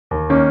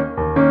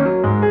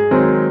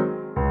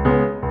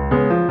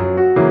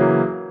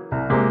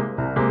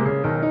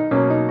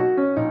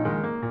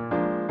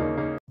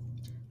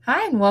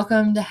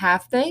welcome to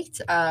Half Baked.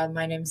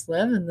 My name's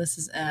Liv, and this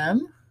is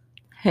Em.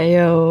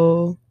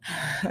 Heyo.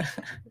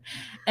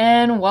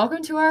 And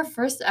welcome to our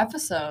first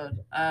episode.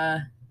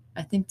 I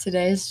think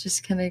today's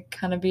just gonna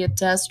kind of be a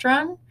test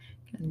run.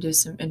 Gonna do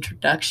some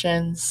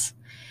introductions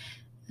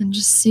and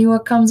just see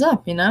what comes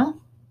up, you know?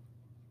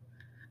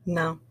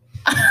 No.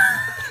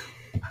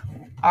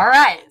 All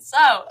right,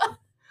 so,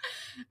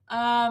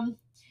 well,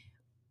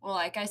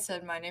 like I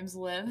said, my name's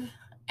Liv,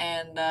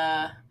 and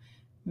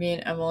me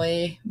and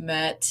Emily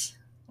met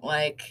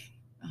oh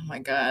my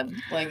God,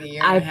 like a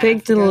year and I a half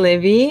picked ago.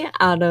 Livy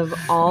out of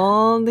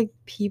all the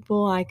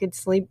people I could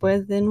sleep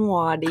with in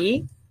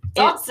Wadi.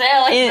 Don't say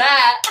it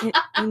like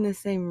that. In the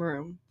same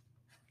room.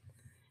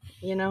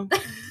 You know?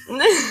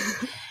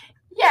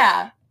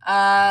 Yeah.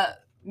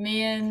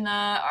 Me and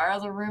our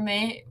other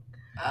roommate,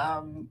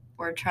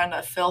 we're trying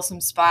to fill some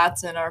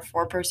spots in our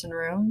 4-person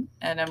room,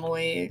 and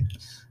Emily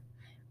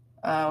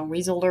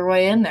weaseled her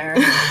way in there.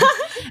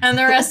 And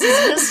the rest is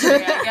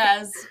history, I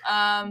guess.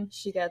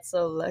 She got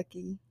so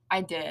lucky.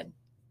 I did.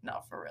 No,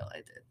 for real, I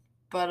did.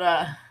 But,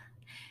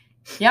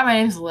 yeah, my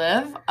name's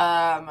Liv.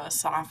 I'm a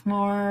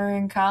sophomore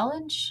in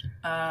college.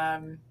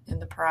 In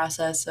the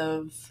process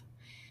of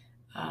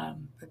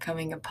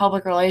becoming a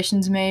public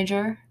relations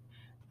major.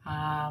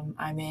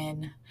 I'm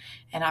in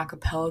an a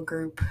cappella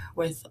group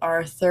with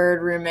our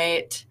third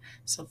roommate,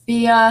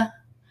 Sophia.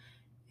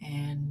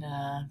 And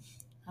I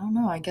don't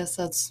know, I guess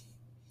that's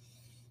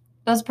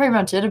pretty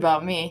much it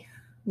about me.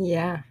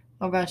 Yeah.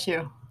 What about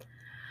you?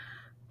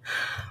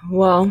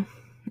 Well,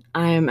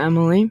 I am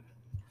Emily.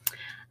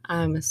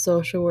 I'm a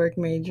social work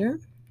major.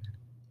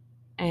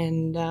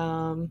 And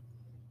I'm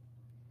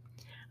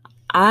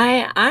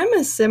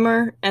a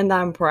simmer and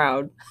I'm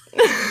proud.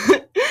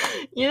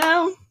 You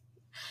know?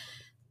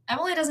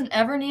 Emily doesn't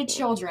ever need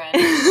children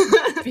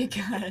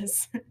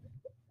because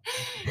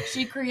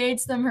she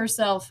creates them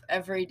herself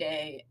every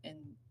day in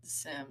The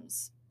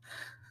Sims.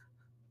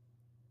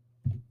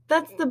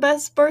 That's the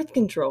best birth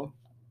control.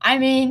 I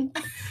mean,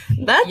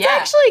 that's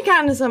actually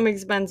kind of some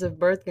expensive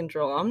birth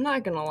control. I'm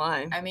not gonna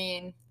lie. I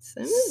mean,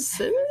 Sims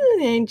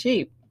ain't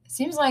cheap. It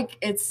seems like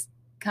it's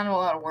kind of a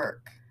lot of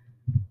work.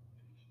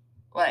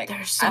 Like,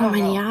 there's so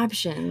many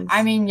options.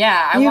 I mean,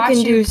 yeah, you watch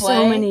can do play.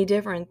 So many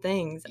different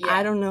things. Yeah.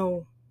 I don't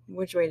know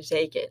which way to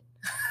take it.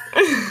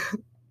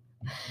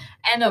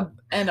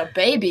 And a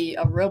baby,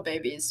 a real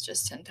baby, is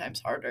just 10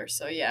 times harder.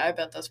 So yeah, I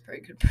bet that's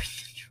pretty good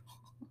birth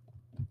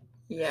control.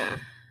 Yeah.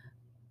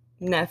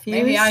 Nephews.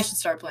 Maybe I should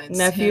start playing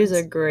Nephews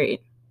Sims. are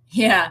great.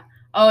 Yeah.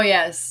 Oh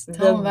yes.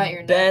 Tell them about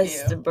your nephew.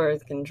 Best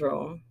birth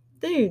control.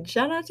 Dude,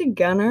 shout out to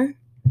Gunner.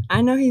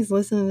 I know he's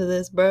listening to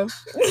this, bro.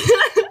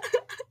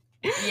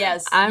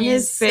 Yes. I'm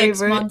his favorite.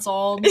 6 months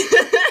old.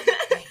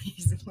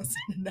 He's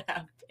listening to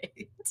that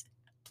bait.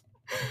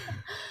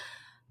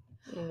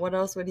 What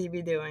else would he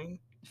be doing?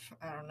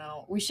 I don't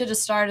know. We should have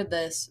started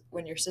this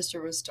when your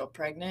sister was still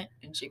pregnant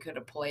and she could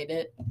have played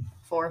it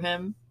for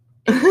him.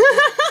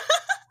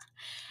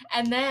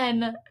 And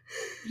then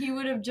he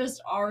would have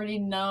just already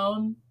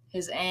known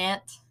his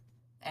aunt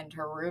and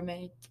her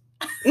roommate.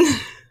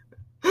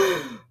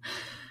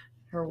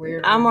 Her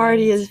weird I'm roommate.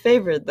 already his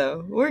favorite,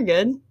 though. We're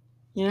good.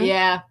 You know?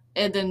 Yeah,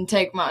 it didn't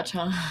take much,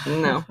 huh?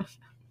 No.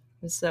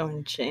 It's so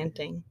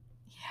enchanting.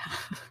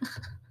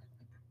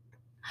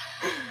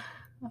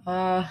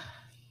 Yeah.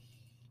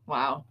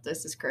 Wow,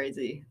 this is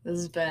crazy. This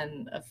has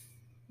been a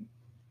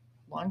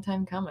long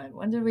time coming.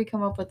 When did we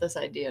come up with this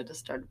idea to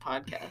start a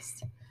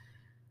podcast?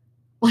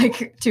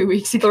 Like 2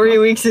 weeks ago. 3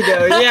 weeks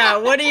ago. Yeah,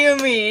 what do you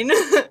mean? Well,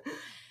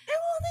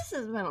 this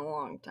has been a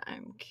long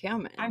time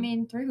coming. I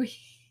mean, 3 weeks.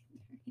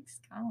 3 weeks is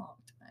kind of a long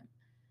time.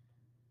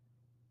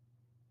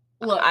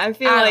 Look, I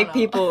feel like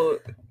people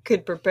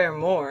could prepare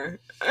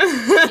more.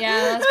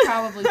 Yeah, that's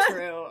probably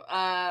true.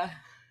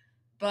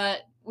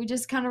 But we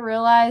just kind of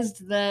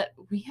realized that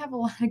we have a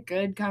lot of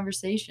good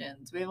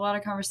conversations. We have a lot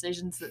of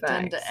conversations that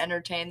tend to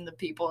entertain the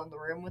people in the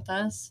room with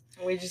us.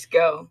 We just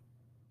go.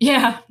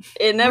 Yeah.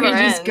 It never ends.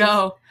 We just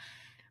go.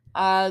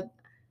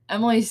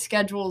 Emily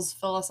schedules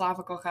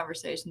philosophical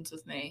conversations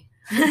with me.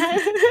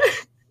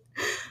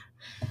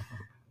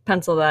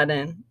 Pencil that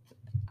in.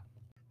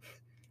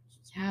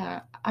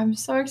 Yeah, I'm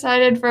so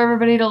excited for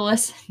everybody to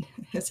listen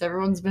to this.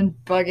 Everyone's been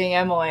bugging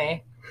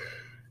Emily.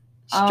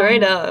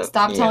 Straight up.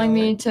 Stop telling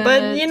me to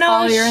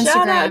follow your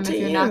Instagram if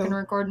you're not going to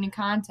record any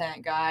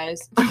content,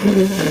 guys.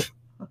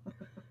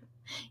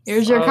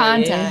 Here's your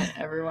content,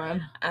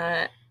 everyone.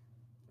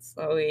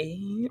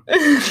 Sorry.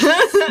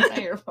 It's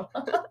not your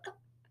fault.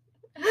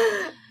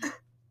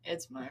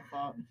 It's my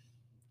fault.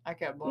 I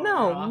kept blowing her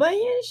off. But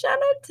yeah, shout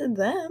out to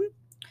them.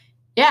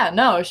 Yeah,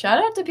 no, shout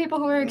out to people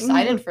who are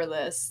excited for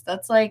this.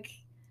 That's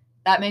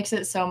that makes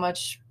it so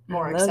much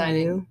more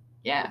exciting. You.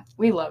 Yeah,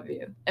 we love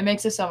you. It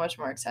makes it so much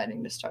more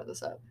exciting to start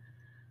this up.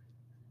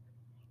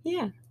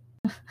 Yeah.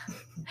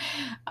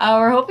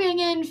 We're hoping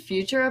in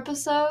future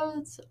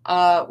episodes,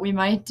 we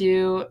might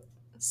do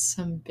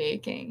some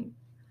baking.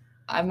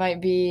 I might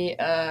be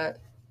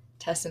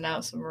testing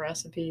out some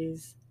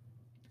recipes.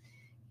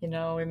 You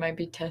know, we might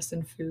be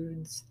testing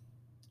foods.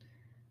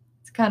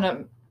 It's kind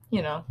of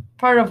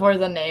part of where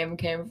the name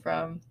came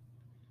from.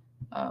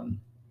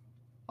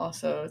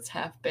 Also, it's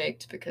half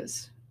baked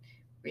because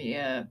we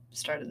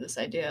started this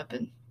idea up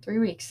in 3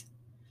 weeks.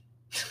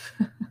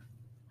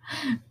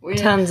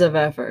 Tons of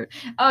effort.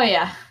 Oh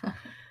yeah,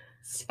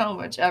 so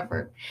much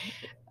effort.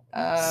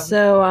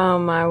 So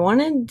I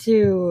wanted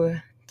to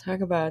talk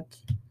about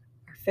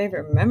our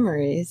favorite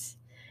memories,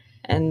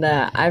 and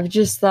I've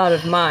just thought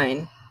of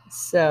mine.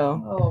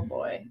 So oh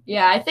boy,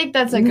 yeah, I think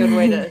that's a good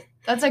way to.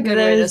 That's a good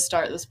way to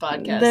start this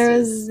podcast. There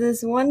was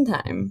this one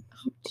time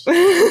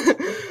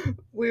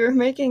we were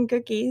making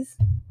cookies.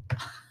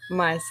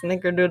 My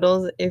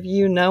snickerdoodles, if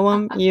you know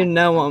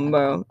them,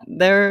 bro.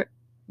 They're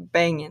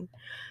banging.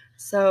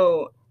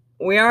 So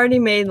we already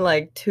made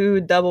like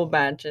 2 double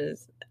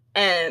batches,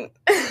 and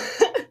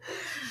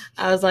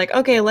I was like,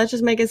 okay, let's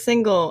just make a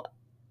single.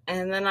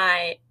 And then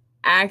I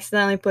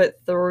accidentally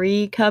put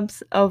 3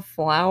 cups of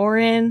flour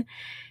in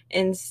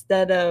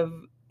instead of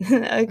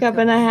a cup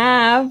and a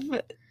half.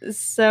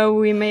 So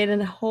we made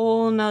a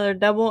whole nother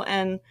double,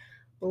 and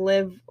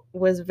Liv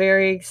was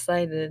very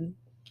excited.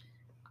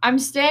 I'm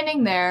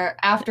standing there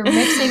after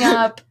mixing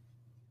up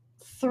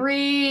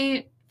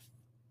 3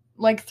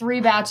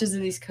 batches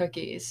of these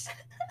cookies.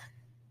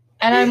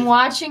 And I'm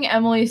watching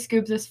Emily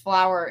scoop this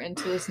flour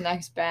into this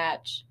next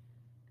batch.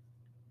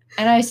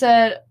 And I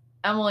said,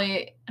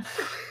 Emily,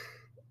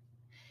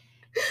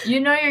 you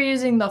know you're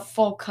using the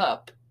full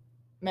cup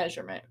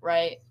measurement,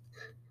 right?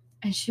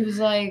 And she was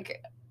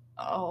like,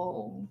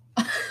 oh.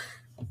 No,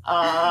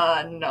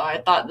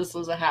 I thought this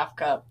was a half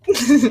cup.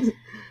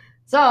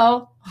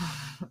 So,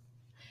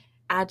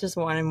 I just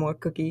wanted more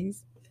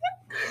cookies.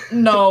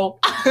 No.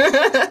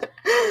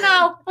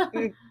 No.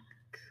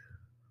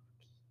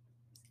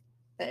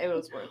 It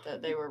was worth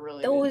it. They were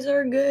really Those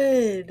are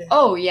good.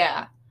 Oh,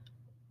 yeah.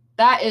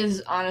 That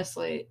is,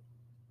 honestly,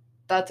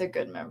 that's a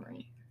good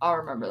memory. I'll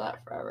remember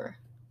that forever.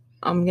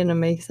 I'm going to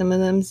make some of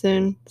them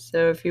soon.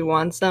 So if you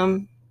want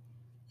some,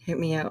 hit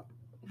me up.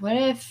 What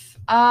if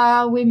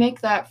we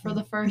make that for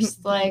the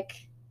first,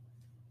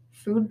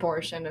 food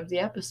portion of the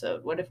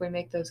episode? What if we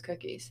make those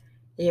cookies?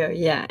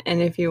 Yeah.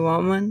 And if you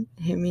want one,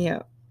 hit me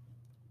up.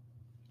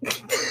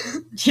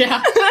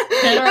 Yeah.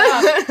 Hit her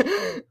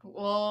up.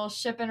 We'll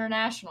ship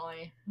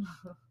internationally.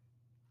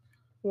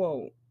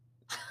 Whoa.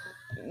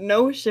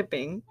 No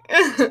shipping.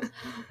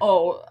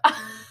 Oh.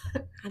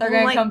 They're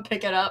going to come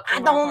pick it up.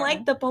 I don't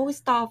like the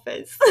post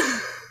office.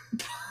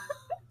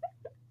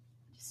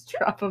 Just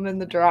drop them in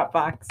the drop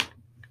box.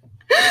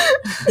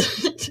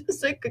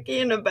 Just a cookie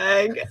in a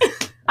bag.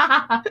 With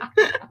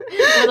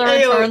a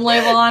return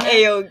label on it.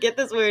 Hey, yo, get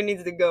this where it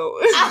needs to go.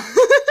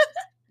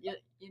 You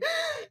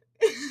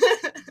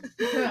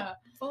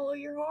Follow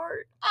your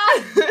heart.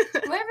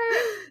 Whoever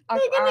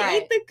They're gonna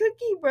eat the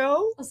cookie,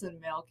 bro. Listen,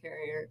 mail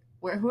carrier,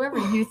 whoever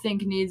you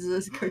think needs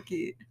this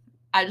cookie,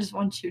 I just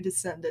want you to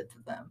send it to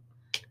them.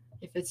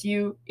 If it's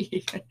you,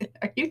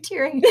 are you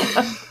tearing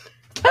up?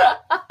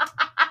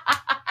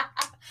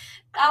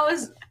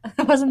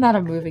 Wasn't that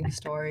a moving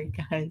story,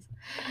 guys?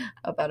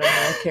 About a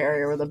mail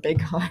carrier with a big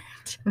heart.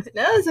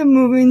 That was a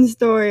moving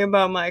story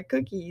about my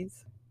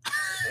cookies.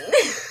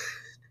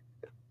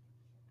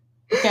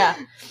 Yeah,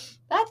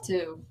 that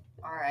too.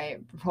 All right,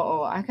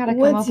 bro. I gotta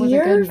come up with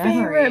a good memory. What's your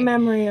favorite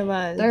memory of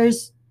us?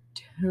 There's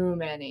too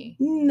many.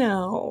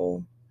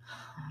 No.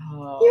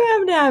 Oh. You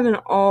have to have an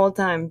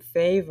all-time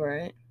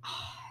favorite.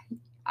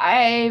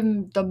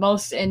 I'm the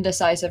most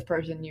indecisive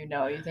person you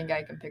know. You think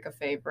I can pick a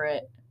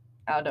favorite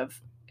out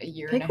of a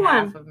year and a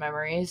half of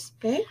memories?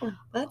 Pick one.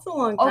 That's a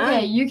long time.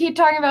 Okay, you keep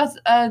talking about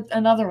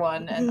another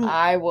one, and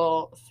I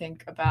will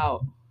think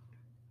about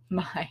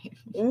mine.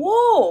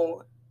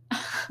 Whoa.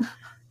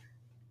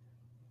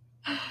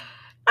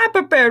 I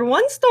prepared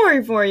one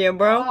story for you,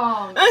 bro.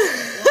 Well,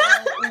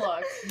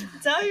 look.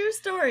 Tell your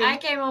story. I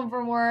came home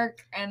from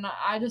work, and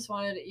I just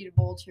wanted to eat a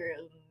bowl of Cheerios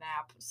and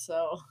nap,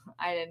 so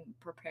I didn't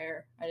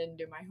prepare. I didn't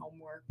do my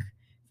homework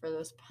for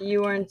this podcast.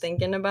 You weren't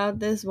thinking about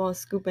this while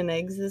scooping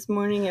eggs this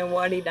morning at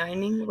Wadi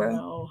Dining, bro?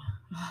 No.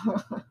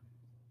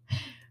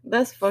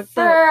 That's fucked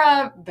up. For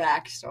a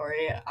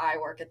backstory, I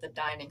work at the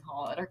dining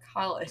hall at our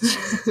college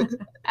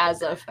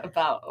as of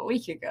about a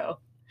week ago.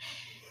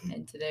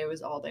 And today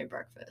was all-day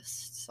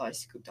breakfast. So I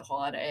scooped a whole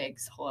lot of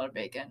eggs, a whole lot of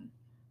bacon,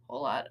 a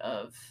whole lot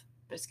of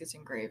biscuits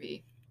and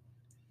gravy.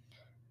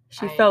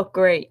 She felt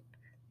great.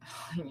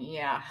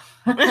 Yeah.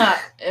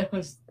 It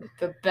was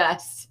the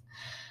best.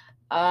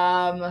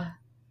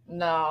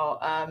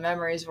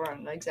 Memories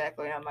weren't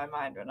exactly on my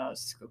mind when I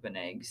was scooping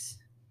eggs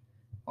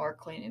or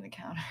cleaning the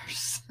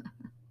counters.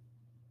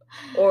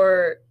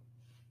 Or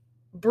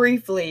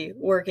briefly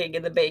working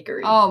in the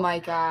bakery. Oh my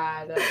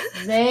God.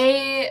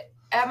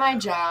 At my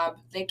job,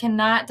 they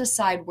cannot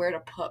decide where to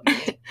put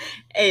me.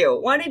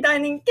 Ayo, Wadi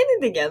Dining, get it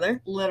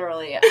together.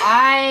 Literally.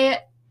 I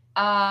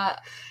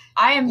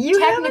am you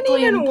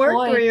technically haven't even employed.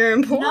 Worked where you're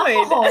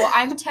employed. No,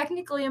 I'm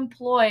technically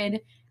employed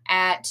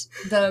at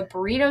the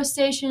burrito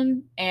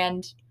station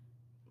and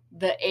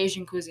the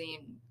Asian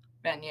cuisine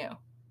menu.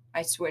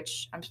 I'm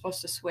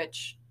supposed to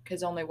switch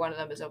because only one of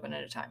them is open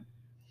at a time.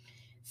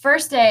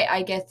 First day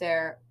I get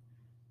there,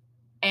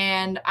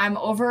 And I'm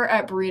over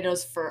at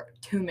Burritos for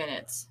 2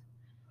 minutes.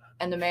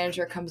 And the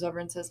manager comes over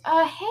and says,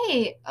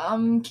 hey,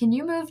 can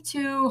you move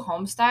to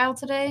Homestyle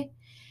today?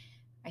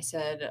 I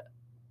said,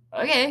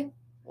 okay,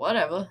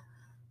 whatever.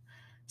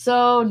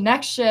 So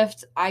next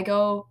shift, I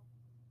go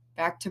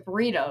back to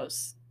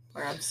Burritos,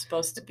 where I'm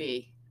supposed to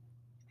be.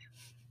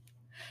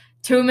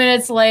 2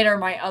 minutes later,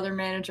 my other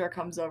manager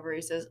comes over.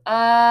 He says,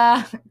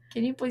 can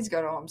you please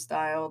go to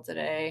Homestyle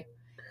today?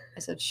 I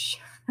said,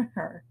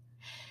 sure.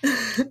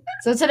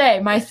 So today,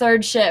 my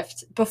third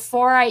shift,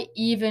 before I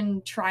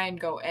even try and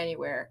go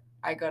anywhere,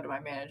 I go to my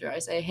manager. I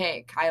say,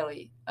 hey,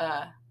 Kylie,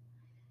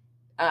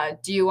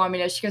 do you want me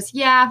to? She goes,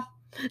 yeah,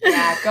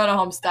 go to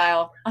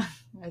Homestyle.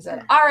 I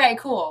said, all right,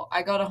 cool.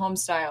 I go to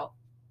Homestyle.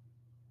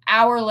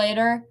 Hour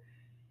later,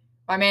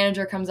 my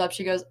manager comes up.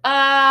 She goes,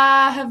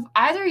 have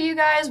either of you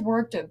guys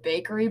worked a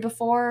bakery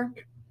before?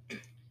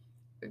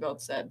 We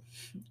both said,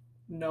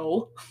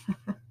 no.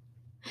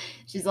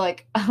 She's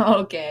like,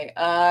 okay,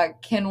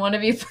 can one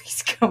of you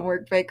please come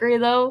work bakery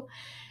though?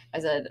 I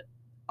said,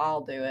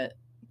 I'll do it.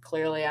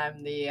 Clearly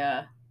I'm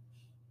the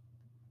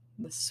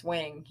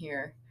swing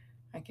here.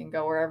 I can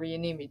go wherever you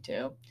need me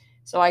to.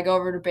 So I go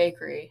over to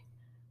bakery.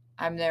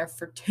 I'm there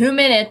for 2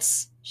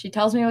 minutes. She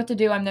tells me what to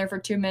do. I'm there for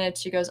 2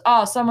 minutes. She goes,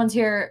 oh, someone's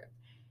here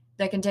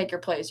that can take your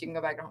place. You can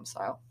go back to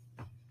Homestyle.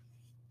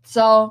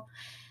 So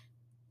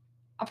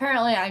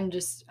apparently I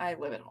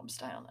live at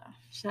Homestyle now.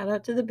 Shout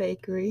out to the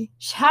bakery.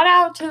 Shout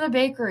out to the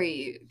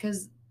bakery,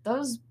 because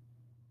those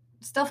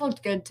stuff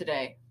looked good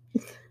today.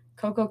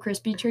 Cocoa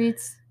Krispy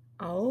treats.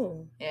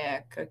 Oh.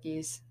 Yeah,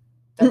 cookies.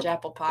 Dutch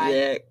apple pie.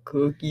 Yeah,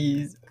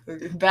 cookies.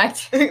 Back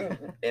to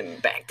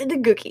and back to the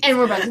cookies. And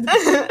we're back to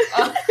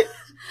the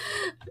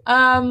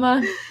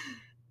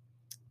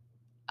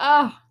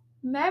cookies.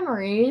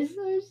 Memories.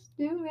 There's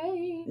too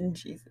many.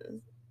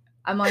 Jesus.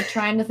 I'm like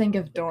trying to think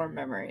of dorm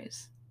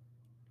memories.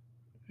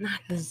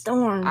 Not the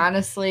storm.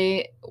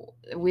 Honestly,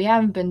 we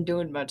haven't been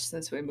doing much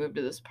since we moved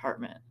to this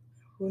apartment.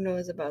 Who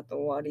knows about the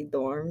Wadi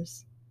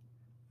dorms?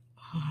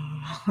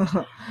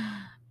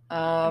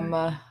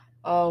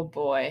 Oh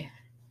boy.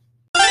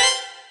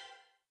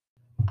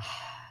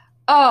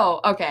 Oh,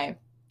 okay.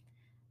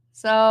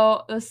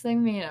 So this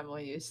thing me and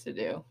Emily used to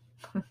do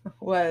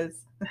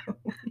was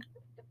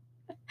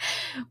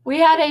we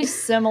had a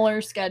similar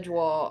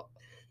schedule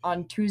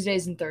on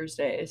Tuesdays and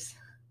Thursdays.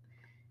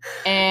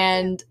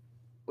 And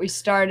we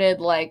started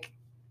like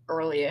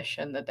early-ish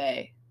in the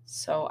day.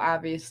 So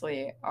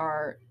obviously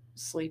our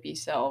sleepy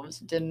selves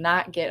did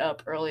not get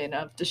up early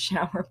enough to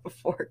shower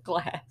before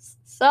class.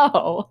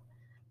 So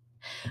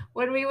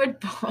when we would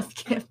both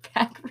get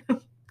back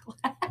from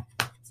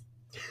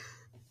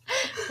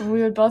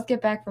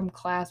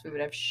class, we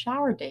would have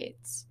shower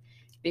dates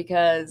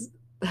because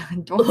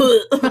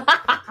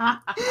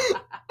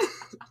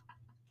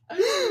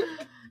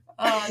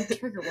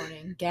trigger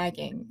warning,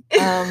 gagging.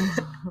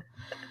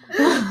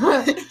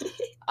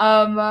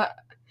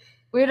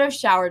 We'd have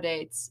shower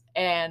dates,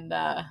 and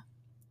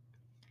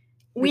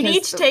we'd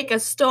each take a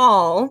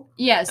stall.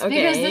 Yes,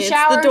 okay, because the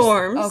showers. It's the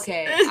dorms.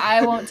 Okay,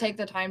 I won't take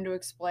the time to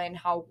explain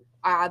how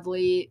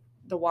oddly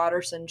the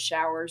Watterson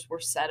showers were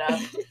set up.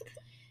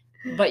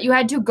 But you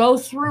had to go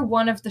through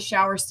one of the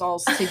shower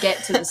stalls to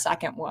get to the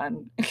second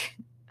one.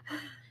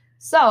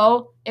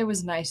 So it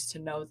was nice to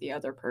know the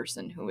other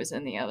person who was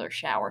in the other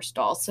shower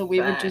stall. So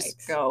we would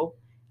just go.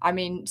 I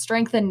mean,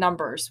 strength in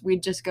numbers.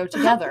 We'd just go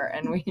together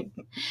and we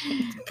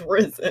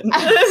prison.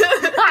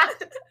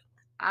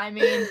 I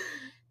mean,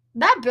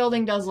 that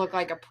building does look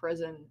like a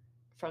prison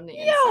from the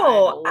inside.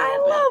 Yo, I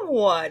love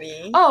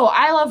Wadi. Oh,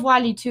 I love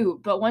Wadi too.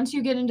 But once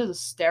you get into the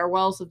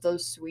stairwells of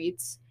those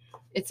suites,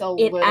 it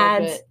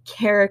adds bit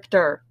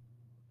character.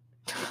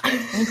 I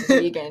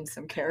think we gained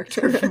some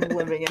character from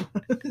living in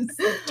those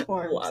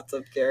dorms. Lots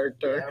of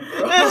character.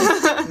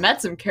 Yeah,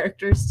 met some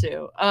characters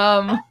too.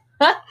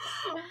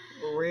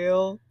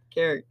 Real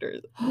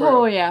characters.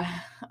 Bro. Oh yeah.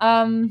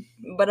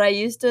 But I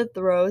used to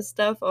throw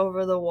stuff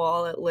over the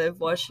wall at Liv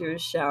while she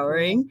was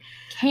showering.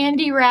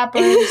 Candy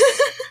wrappers,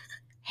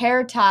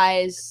 hair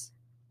ties.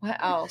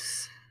 What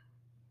else?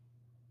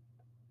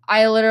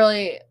 I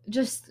literally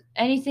just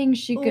anything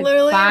she could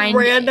find.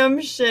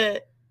 Random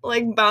shit.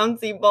 Like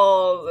bouncy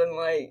balls and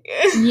like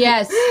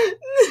yes.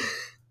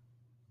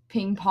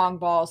 Ping pong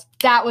balls.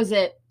 That was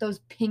it. Those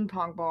ping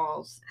pong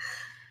balls.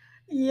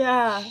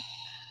 Yeah.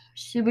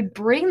 She would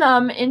bring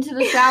them into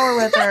the shower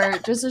with her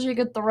just so she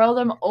could throw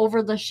them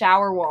over the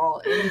shower wall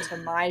into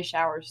my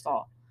shower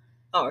stall.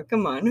 Oh,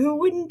 come on. Who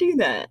wouldn't do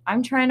that?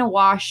 I'm trying to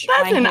wash my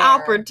hair. That's an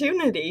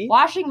opportunity.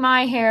 Washing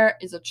my hair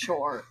is a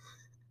chore.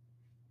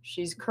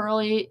 She's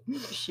curly.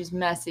 She's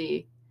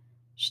messy.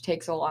 She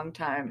takes a long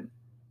time.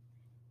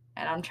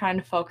 And I'm trying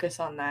to focus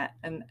on that.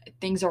 And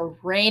things are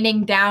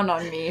raining down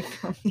on me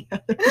from the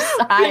other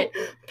side.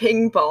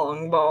 Ping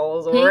pong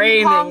balls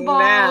raining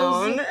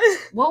down.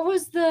 What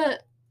was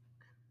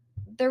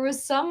there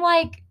was some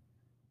like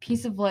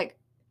piece of like.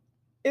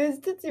 It was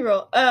Tootsie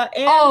Roll.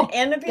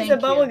 And a piece of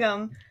bubble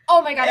gum.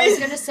 Oh my god, I was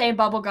going to say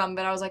bubble gum,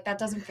 but I was like, that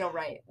doesn't feel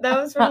right. That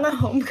was from the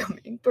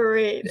homecoming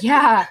parade.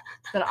 Yeah,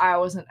 that I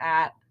wasn't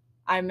at.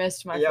 I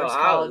missed my Yo, first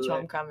I college was there.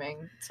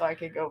 homecoming, so I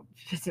could go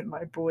visit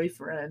my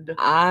boyfriend.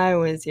 I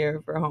was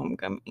here for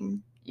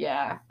homecoming.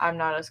 Yeah, I'm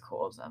not as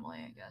cool as Emily,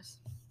 I guess.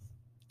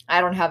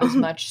 I don't have as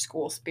much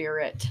school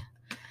spirit.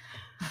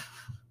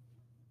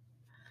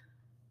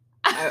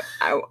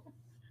 I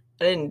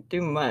didn't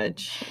do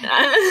much. No,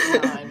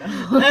 I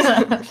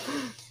know.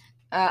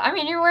 I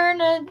mean, you're wearing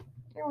an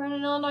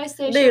Illinois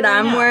State shirt Dude, right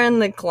I'm now. wearing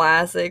the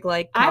classic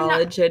like I'm not-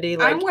 college hoodie.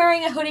 Like, I'm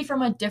wearing a hoodie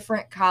from a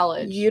different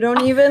college. you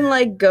don't even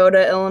like go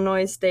to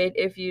Illinois State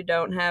if you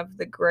don't have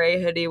the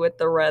gray hoodie with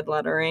the red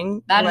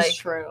lettering. That is like,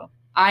 true.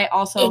 I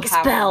also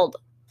expelled.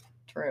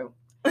 have true.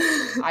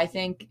 I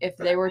think if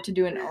they were to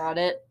do an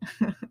audit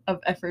of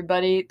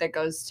everybody that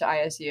goes to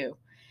ISU,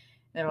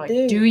 they're like,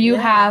 Dude, do you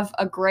yeah. have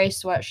a gray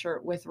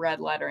sweatshirt with red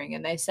lettering?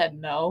 And they said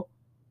no.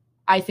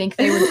 I think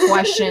they would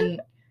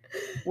question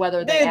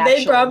whether they Dude, actually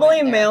they probably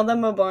went there. mailed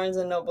them a Barnes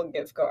and Noble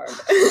gift card.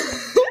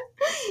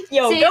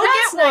 Yo, See, go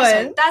that's get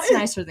nicer. one. That's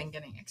nicer than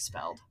getting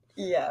expelled.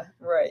 Yeah,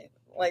 right.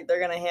 Like they're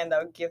gonna hand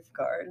out gift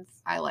cards.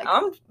 I like.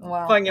 I'm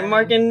Well, fucking I mean-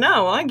 marking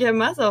no. I get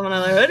myself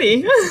another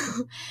hoodie.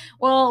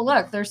 Well,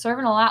 look, they're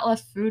serving a lot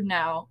less food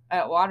now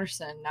at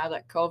Watterson now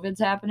that COVID's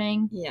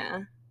happening.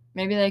 Yeah.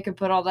 Maybe they could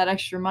put all that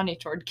extra money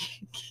toward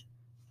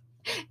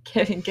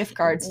giving gift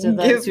cards to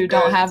those Gift who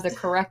don't have the cards.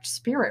 correct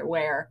spirit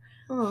wear.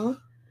 Aw,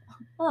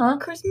 Huh?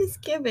 Christmas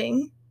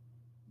giving.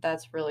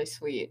 That's really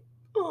sweet.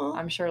 Aw.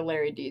 I'm sure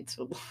Larry Dietz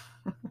would.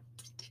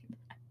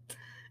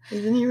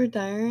 Isn't he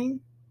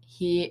retiring?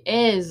 He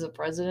is the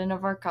president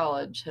of our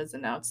college. Has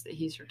announced that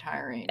he's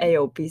retiring.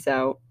 Ayo, peace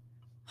out.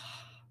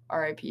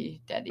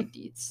 R.I.P. Daddy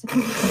Dietz.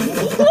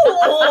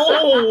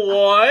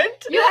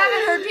 What? You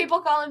haven't heard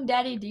people call him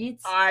Daddy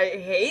Dietz? I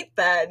hate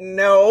that.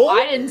 No.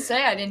 I didn't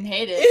say I didn't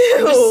hate it.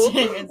 I'm just Ew.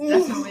 saying it's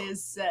definitely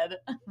is said.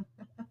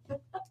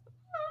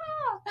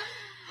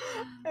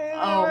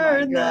 Oh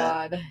my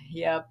god.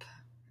 Yep.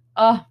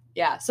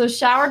 Yeah. So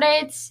shower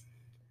dates,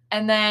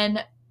 and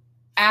then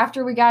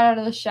after we got out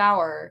of the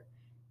shower,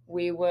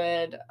 we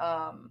would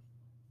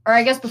or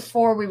I guess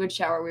before we would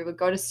shower, we would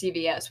go to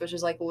CVS, which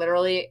is like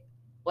literally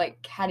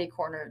like catty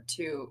corner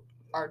to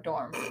our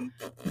dorm.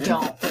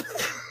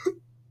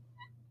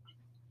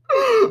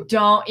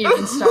 Don't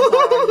even start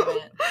that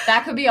argument.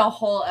 That could be a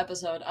whole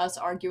episode, us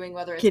arguing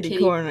whether it's Kitty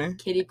corner.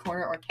 kitty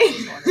corner or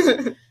catty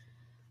corner.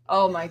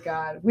 Oh my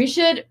god. We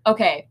should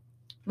okay.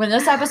 When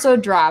this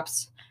episode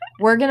drops,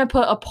 we're gonna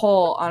put a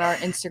poll on our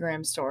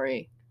Instagram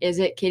story. Is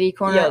it kitty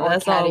corner Yo, or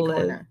that's catty all Liv.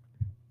 corner?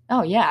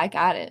 Oh yeah, I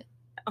got it.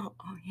 Oh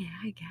yeah,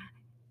 I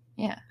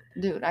got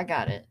it. Dude, I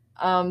got it.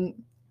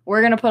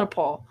 We're gonna put a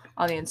poll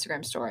on the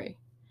Instagram story.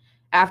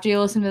 After you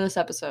listen to this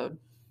episode,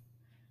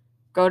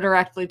 go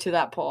directly to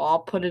that poll. I'll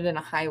put it in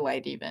a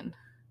highlight even,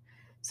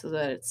 so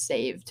that it's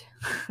saved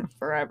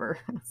forever.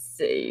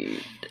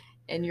 Saved.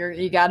 And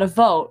you gotta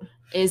vote.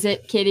 Is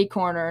it kitty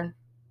corner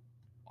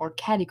or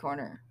catty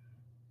corner?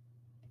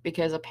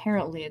 Because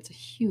apparently it's a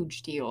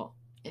huge deal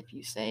if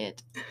you say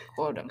it,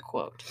 quote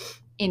unquote,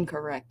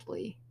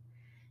 incorrectly.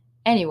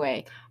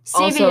 Anyway,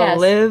 CVS. Also,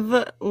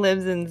 Liv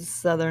lives in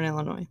Southern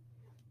Illinois.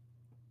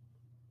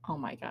 Oh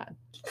my god.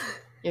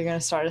 You're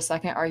gonna start a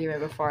second argument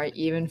before I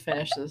even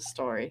finish this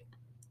story.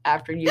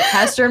 After you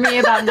pester me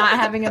about not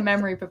having a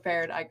memory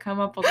prepared, I come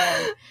up with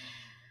one.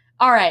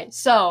 All right,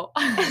 so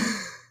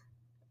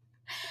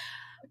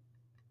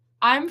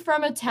I'm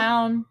from a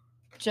town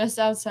just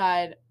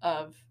outside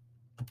of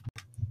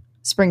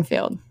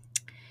Springfield.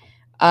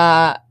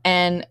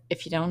 And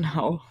if you don't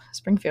know,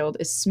 Springfield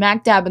is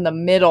smack dab in the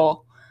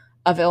middle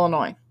of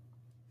Illinois.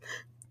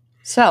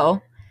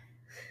 So,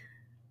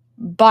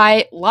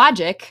 by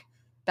logic,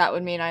 that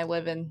would mean I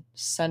live in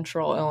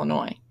central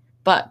Illinois.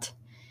 But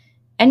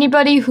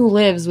anybody who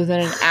lives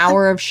within an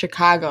hour of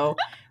Chicago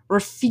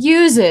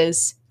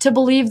refuses to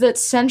believe that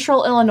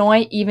central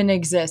Illinois even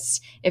exists.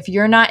 If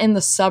you're not in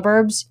the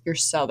suburbs, you're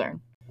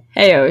southern.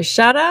 Hey,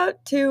 shout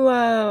out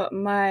to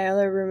my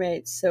other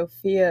roommate,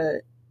 Sophia,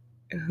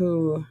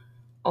 who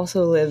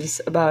also lives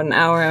about an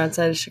hour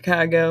outside of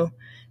Chicago,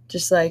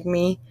 just like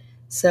me.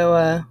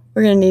 So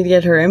we're going to need to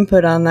get her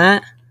input on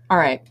that. All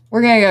right,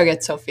 we're going to go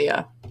get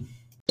Sophia.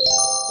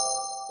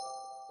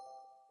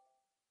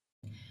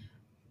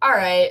 All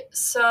right,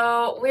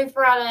 so we've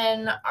brought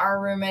in our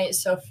roommate,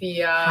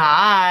 Sophia.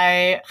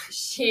 Hi.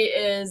 She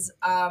is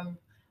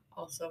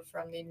also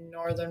from the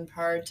northern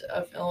part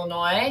of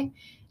Illinois.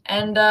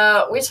 And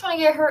we just want to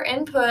get her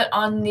input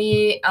on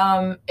the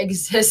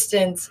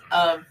existence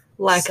of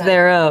Lack Cent-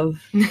 thereof.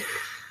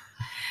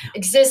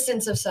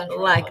 existence of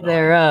Central Lack Illinois.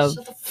 thereof.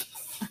 Shut the f-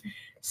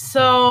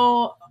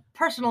 So,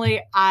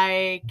 personally,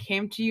 I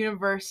came to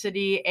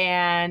university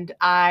and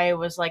I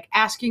was like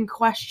asking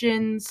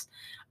questions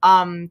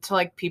to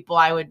like people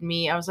I would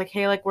meet. I was like,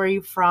 hey, like, where are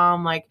you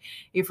from? Like,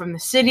 are you from the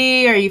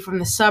city? Are you from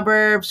the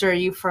suburbs? Or are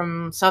you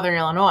from Southern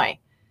Illinois?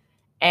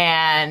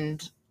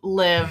 And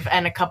Liv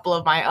and a couple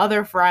of my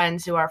other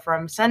friends who are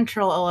from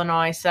Central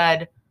Illinois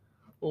said,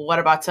 well, what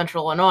about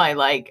Central Illinois?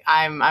 Like,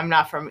 I'm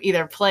not from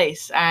either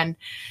place. And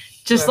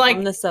just We're like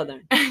from the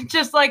Southern.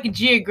 just like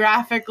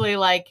geographically,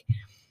 like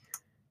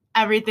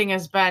everything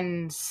has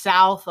been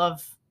south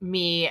of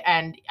me,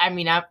 and I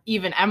mean,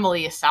 even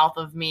Emily is south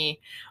of me,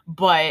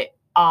 but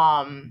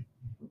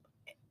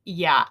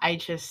yeah,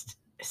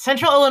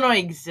 Central Illinois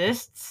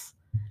exists,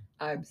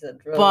 I'm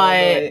Central but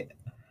Illinois.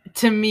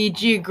 to me,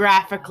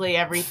 geographically,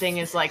 everything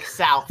is like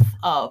south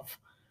of.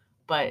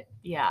 But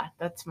yeah,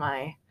 that's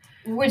my.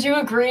 Would you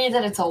agree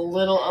that it's a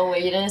little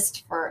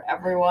elitist for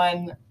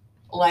everyone,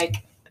 like,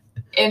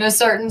 in a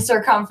certain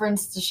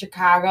circumference to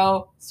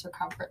Chicago?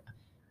 Circumference,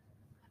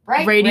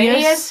 right?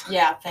 Radius?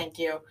 Yeah, thank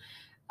you.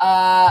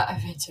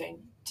 I've been doing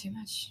too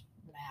much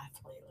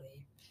math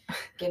lately,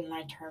 getting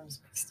my terms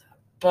mixed up.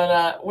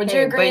 But would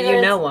you agree But that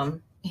you know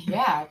them.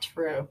 Yeah,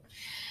 true.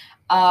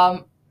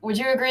 Would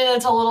you agree that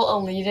it's a little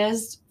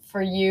elitist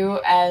for you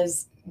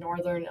as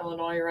Northern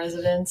Illinois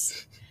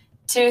residents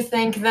to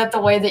think that the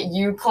way that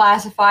you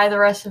classify the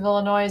rest of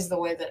Illinois is the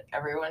way that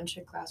everyone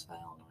should classify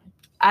Illinois?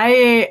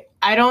 I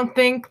don't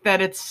think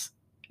elitist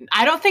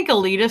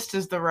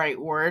is the right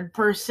word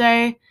per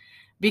se,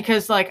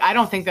 because like I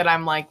don't think that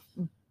I'm like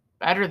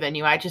better than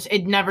you.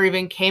 It never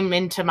even came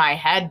into my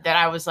head that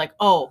I was like,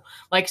 oh,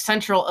 like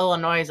Central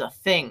Illinois is a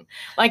thing.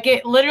 Like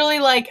it literally,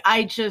 like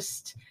I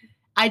just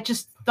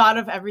thought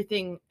of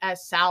everything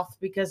as south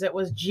because it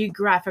was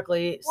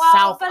geographically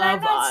south but of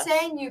I'm not us.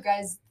 saying you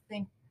guys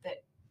think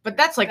that. But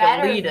that's like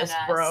better elitist, than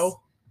us.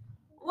 bro.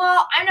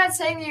 Well, I'm not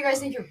saying that you guys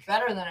think you're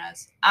better than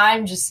us.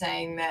 I'm just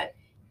saying that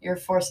you're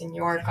forcing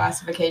your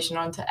classification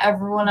onto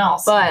everyone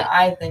else. But and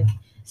I think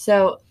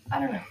so I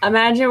don't know.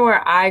 imagine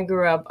where I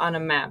grew up on a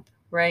map,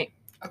 right?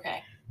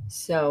 Okay.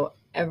 So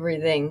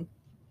everything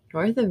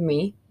north of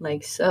me,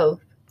 like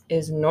south,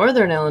 is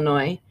Northern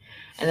Illinois,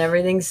 and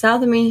everything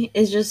south of me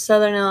is just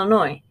Southern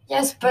Illinois.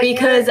 Yes, but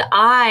Because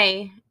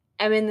I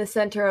am in the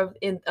center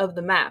of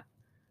the map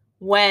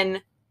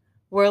when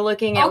we're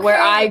looking at where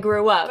I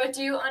grew up. But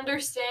do you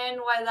understand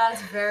why that's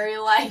very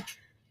like?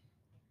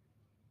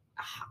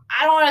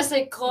 I don't want to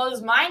say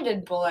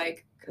closed-minded, but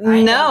like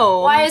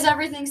No. Why is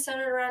everything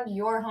centered around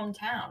your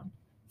hometown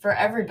for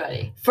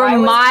everybody? From Why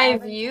was my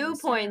everything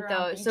viewpoint, centered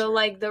though, around so nature?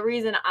 like the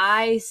reason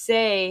I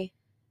say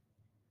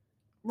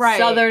Right.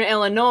 Southern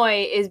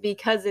Illinois is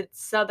because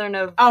it's southern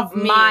of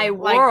me, my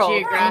like, world.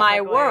 geographically.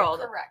 My world.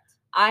 Correct.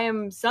 I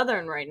am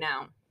southern right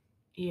now.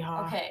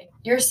 Yeehaw. Okay,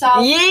 you're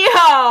south.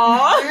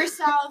 Yeehaw! You're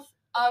south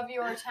of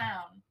your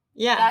town.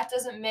 Yeah. That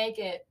doesn't make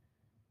it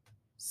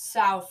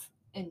south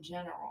in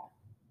general.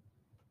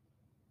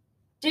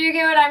 Do you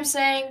get what I'm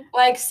saying?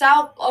 Like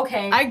south,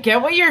 okay. I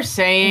get what you're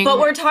saying. But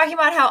we're talking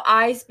about how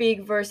I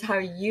speak versus how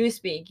you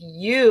speak.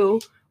 You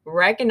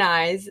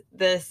recognize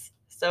this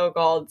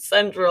so-called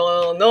Central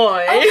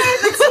Illinois. Okay,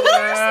 but see,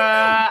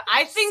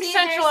 I think See,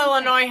 Central there's the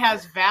Illinois thing.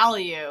 has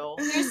value.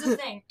 Here's the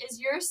thing: is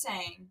you're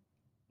saying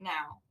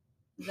now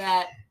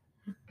that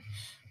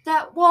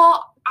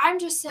well, I'm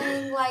just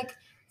saying like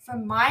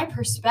from my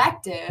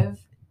perspective,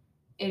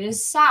 it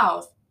is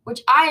south,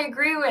 which I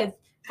agree with.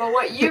 But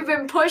what you've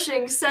been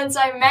pushing since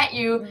I met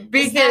you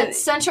is that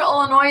Because- Central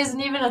Illinois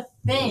isn't even a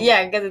thing.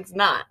 Yeah, because it's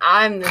not.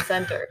 I'm the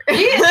center.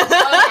 Okay,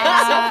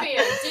 Sophia,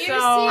 do you see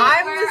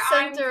I'm where the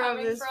center I'm of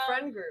coming this from?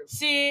 friend group.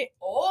 See,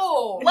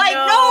 Oh, Like,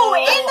 no,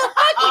 in the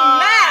fucking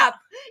map.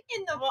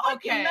 In the well,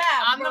 fucking okay,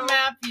 map. on bro. the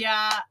map,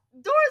 yeah.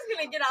 Door's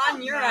gonna get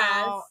on your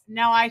ass.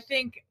 Now, I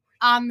think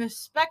on the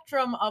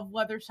spectrum of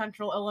whether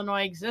Central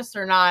Illinois exists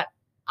or not,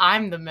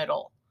 I'm the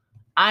middle.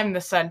 I'm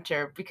the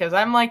center because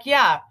I'm like,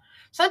 yeah,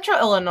 Central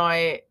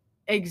Illinois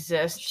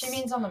exists. She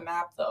means on the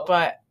map though.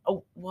 But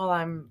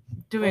I'm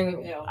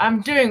doing Yeah.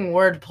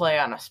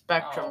 wordplay on a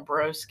spectrum, Oh.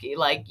 broski.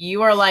 Like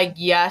you are like,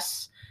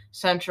 yes,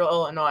 Central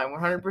Illinois,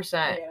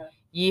 100%. Yeah.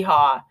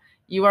 Yeehaw.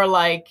 You are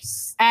like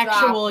Stop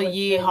actual with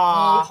the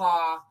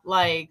yeehaw.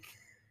 Like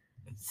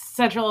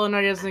Central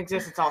Illinois doesn't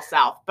exist, it's all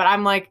south. But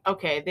I'm like,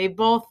 okay, they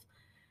both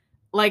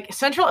like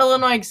Central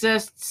Illinois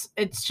exists,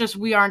 it's just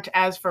we aren't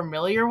as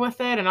familiar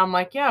with it. And I'm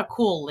like, yeah,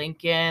 cool,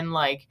 Lincoln.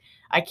 Like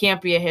I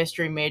can't be a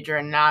history major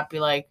and not be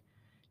like,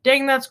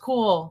 dang, that's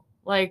cool.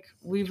 Like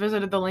we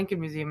visited the Lincoln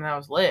Museum and that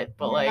was lit.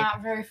 But You're like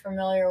not very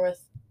familiar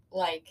with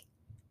like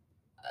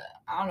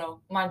I don't know,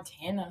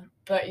 Montana,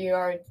 but you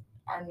are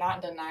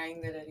not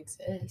denying that it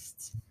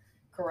exists.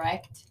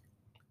 Correct?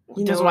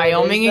 You does know where it is,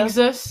 Wyoming though?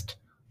 exist?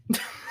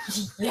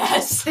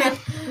 Yes.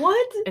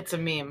 What? It's a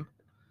meme.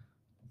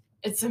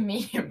 It's a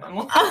meme.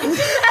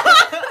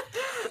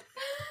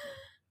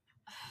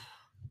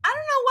 I don't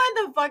know why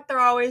the fuck they're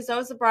always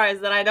so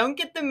surprised that I don't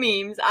get the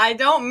memes. I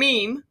don't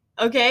meme,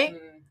 okay?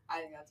 I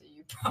think that's a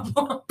you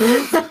problem.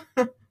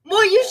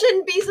 Well, you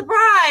shouldn't be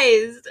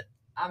surprised.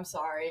 I'm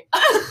sorry.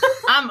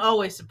 I'm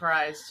always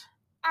surprised.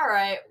 All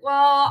right.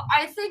 Well,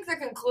 I think the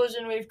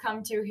conclusion we've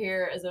come to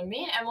here is that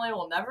me and Emily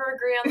will never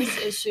agree on this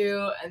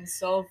issue, and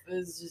Soph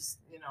is just,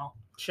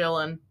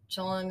 Chilling.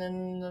 chilling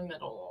in the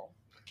middle.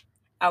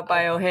 Out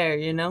by O'Hare,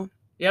 you know?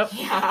 Yep.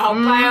 Yeah, out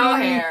by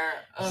O'Hare.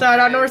 Shout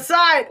out Okay. North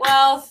Side.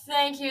 Well,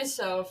 thank you,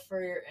 Soph,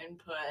 for your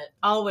input.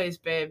 Always,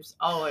 babes.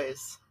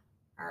 Always.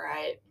 All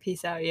right.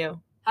 Peace out, you.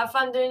 Have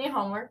fun doing your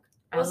homework.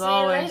 We'll As see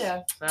always. you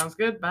later. Sounds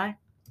good. Bye.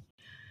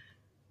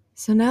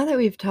 So now that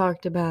we've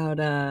talked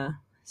about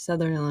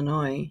Southern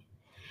Illinois.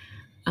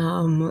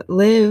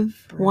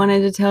 Liv wanted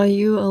to tell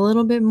you a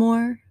little bit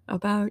more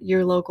about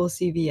your local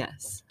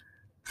CVS.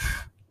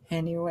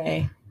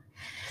 Anyway,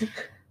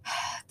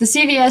 the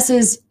CVS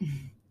is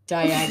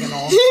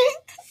diagonal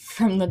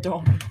from the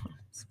dorm,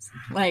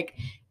 like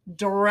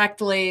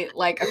directly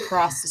like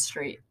across the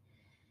street,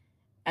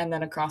 and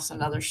then across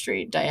another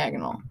street,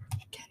 diagonal.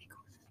 Catty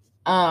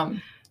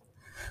corner.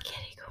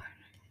 Catty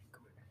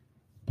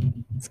corner.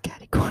 It's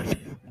catty corner.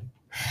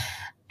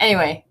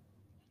 Anyway,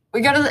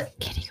 we go to the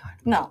kitty corner.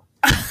 No.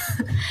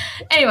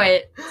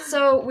 Anyway,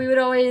 so we would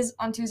always,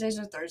 on Tuesdays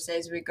or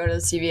Thursdays, we'd go to the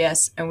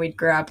CVS and we'd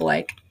grab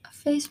like a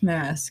face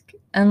mask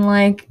and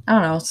like, I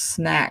don't know,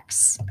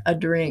 snacks, a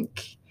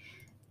drink.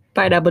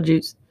 Pineapple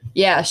juice.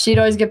 Yeah, she'd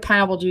always get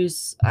pineapple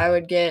juice. I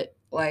would get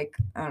like,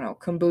 I don't know,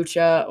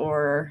 kombucha,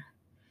 or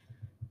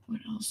what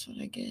else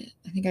would I get?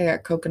 I think I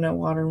got coconut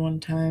water one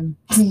time.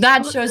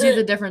 That shows you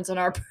the difference in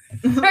our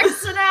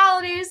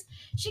personalities.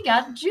 She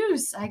got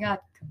juice. I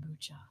got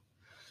kombucha.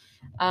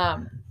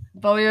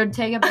 But we would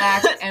take it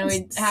back and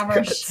we'd have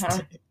our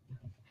shower.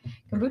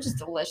 Kombucha's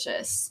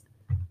delicious.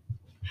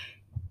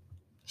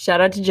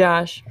 Shout out to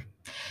Josh.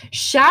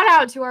 Shout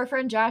out to our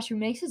friend Josh who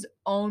makes his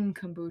own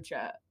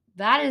kombucha.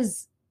 That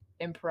is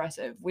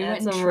impressive. We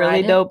went and some tried really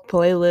it. dope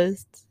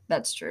playlists.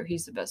 That's true.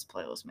 He's the best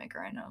playlist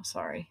maker I know.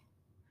 Sorry.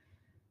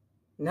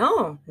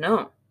 No.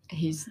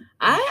 He's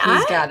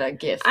I got a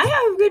gift. I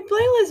have good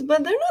playlists,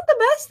 but they're not the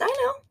best. I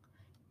know.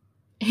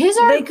 His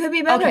are They could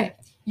be better. okay.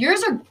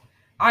 Yours are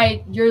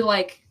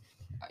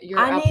you're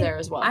up there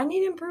as well. I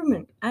need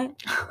improvement.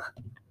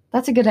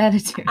 That's a good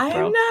attitude. I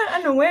bro. am not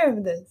unaware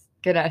of this.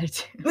 Good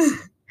attitude.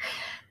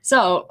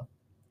 So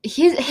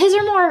his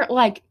are more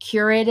like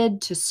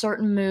curated to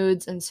certain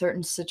moods and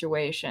certain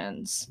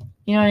situations.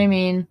 You know what I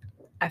mean?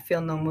 I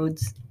feel no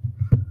moods.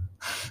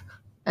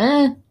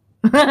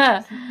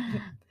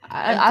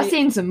 I've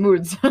seen some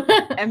moods.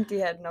 Empty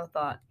head, no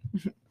thought.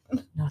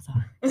 No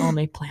thought.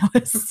 Only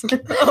playlists.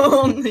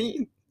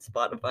 Only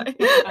Spotify.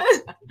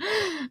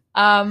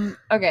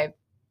 Okay.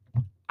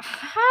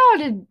 How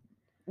did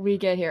we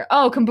get here?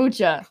 Oh,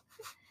 kombucha.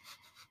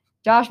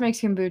 Josh makes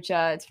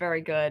kombucha. It's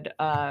very good.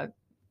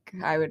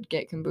 I would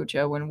get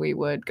kombucha when we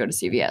would go to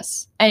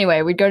CVS.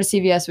 Anyway, we'd go to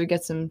CVS, we'd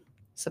get some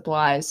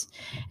supplies,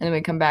 and then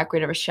we'd come back,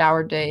 we'd have a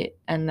shower date,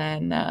 and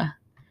then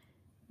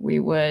we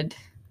would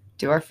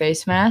do our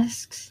face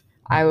masks.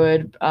 I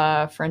would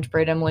French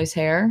braid Emily's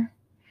hair.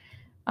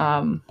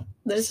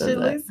 This so shit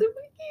that- looks super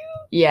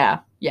cute. Yeah,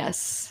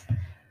 yes.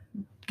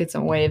 Get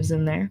some waves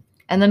in there.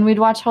 And then we'd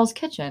watch Hell's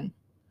Kitchen.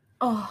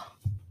 Oh,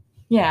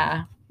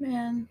 Yeah,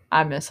 man.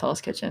 I miss Hell's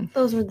Kitchen.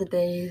 Those were the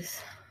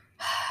days.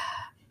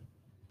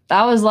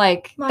 That was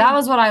like, My- that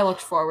was what I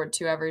looked forward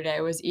to every day,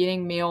 was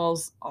eating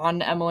meals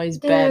on Emily's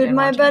bed. Dude, and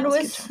my watching bed Hell's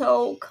was Kitchen.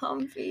 so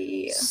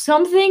comfy.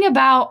 Something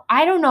about,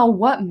 I don't know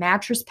what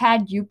mattress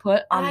pad you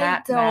put on I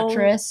that don't-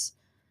 mattress,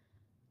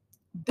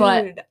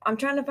 but Dude, I'm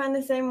trying to find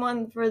the same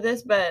one for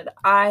this bed.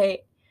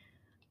 I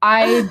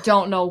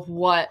don't know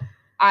what,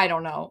 I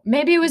don't know.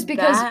 Maybe it was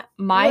because That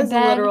my was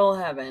bed. literal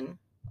heaven.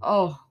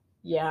 Oh,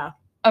 yeah.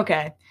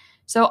 Okay.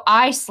 So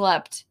I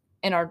slept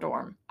in our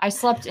dorm. I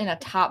slept in a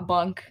top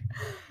bunk.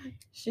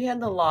 She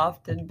had the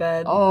lofted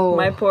bed. Oh.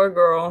 My poor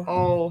girl.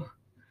 Oh.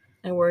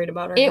 I worried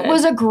about her. It head.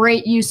 was a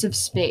great use of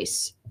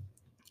space.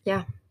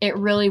 Yeah. It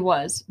really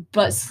was.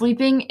 But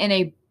sleeping in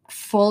a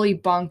fully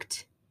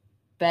bunked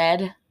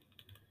bed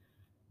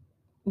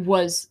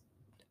was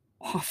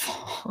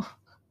awful.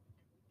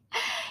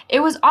 It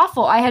was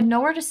awful. I had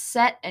nowhere to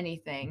set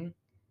anything.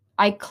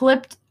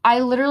 I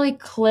literally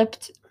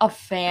clipped a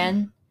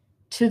fan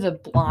to the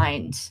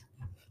blinds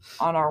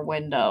on our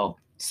window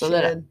so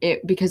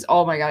that because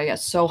oh my god, I got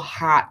so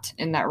hot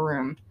in that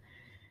room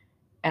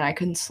and I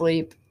couldn't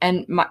sleep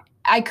and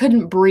I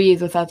couldn't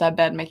breathe without that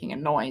bed making a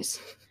noise.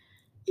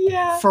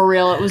 Yeah. For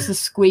real, it was the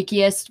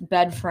squeakiest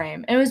bed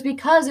frame. And it was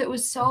because it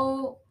was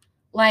so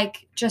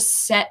like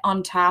just set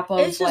on top of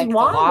It's just like the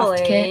wobbly.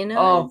 loft kit. You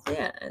know? Oh,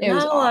 Yeah. it Not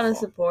was a lot of awful.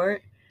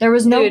 support. there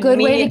was no Dude, good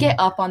way me- to get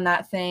up on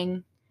that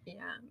thing. Yeah.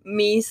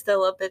 Me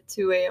still up at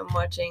 2 a.m.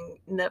 watching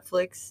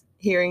Netflix,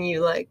 hearing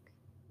you like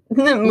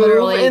move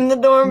Literally in the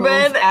dorm Move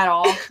bed. at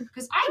all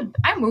because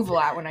I move a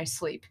lot when I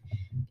sleep.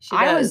 She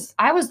I does.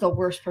 was the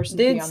worst person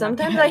to be Dude, on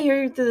sometimes that I bed.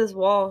 hear you through this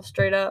wall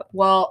straight up.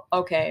 Well,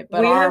 okay,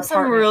 but we our have some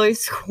apartment- really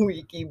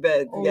squeaky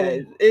beds, Oh.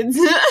 guys. It's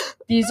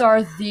these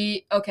are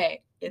the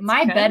okay. it's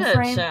My bed kinda a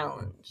frame-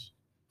 challenge.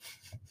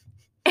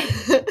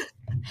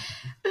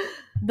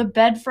 The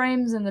bed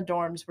frames in the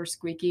dorms were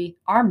squeaky.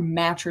 Our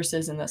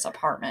mattresses in this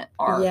apartment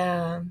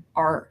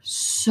are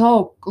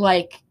so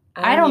like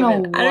I don't know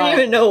I don't what.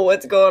 even know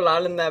what's going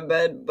on in that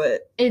bed,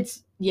 but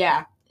it's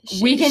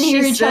we can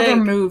hear she's each other sick.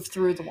 move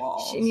through the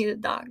walls. She needs a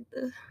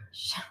doctor.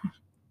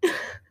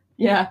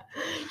 Yeah.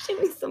 She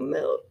needs some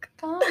milk.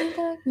 Call me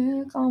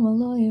doctor, call my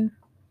lawyer,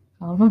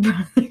 call my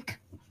brother.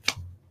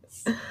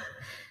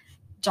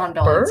 John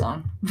Bellion Bert?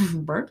 song.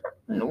 Bert?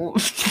 No.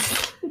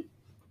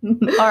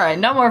 All right,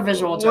 no more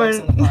visual jokes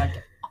in the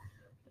podcast.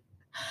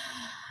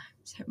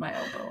 Just hit my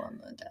elbow on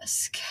the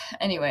desk.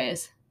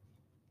 Anyways,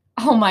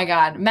 Oh my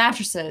god,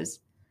 mattresses.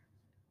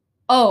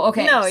 Oh,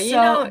 okay. No,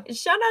 so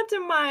shout out to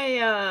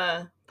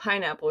my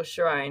pineapple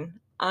shrine.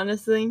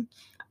 Honestly,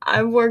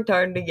 I've worked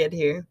hard to get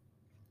here.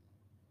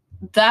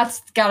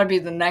 that's got to be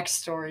the next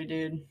story,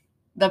 dude.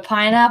 The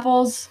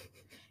pineapples,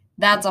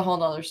 that's a whole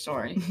nother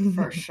story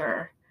for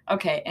sure.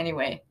 Okay,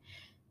 anyway.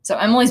 So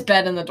Emily's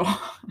bed in the dorm.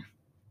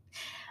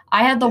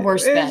 I had the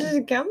worst It was bed.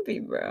 just comfy,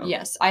 bro.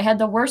 Yes, I had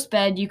the worst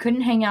bed. You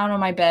couldn't hang out on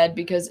my bed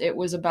because it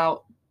was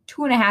about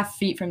 2.5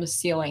 feet from the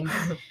ceiling.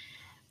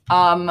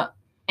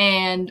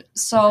 And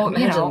so,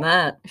 Imagine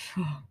that.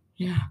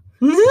 yeah.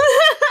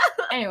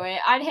 Anyway,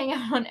 I'd hang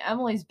out on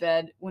Emily's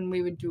bed when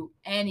we would do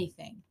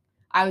anything.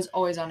 I was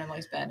always on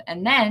Emily's bed.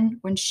 And then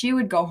when she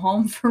would go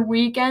home for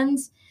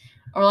weekends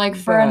or like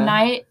for a Bruh.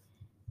 night,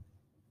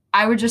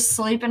 I would just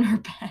sleep in her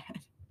bed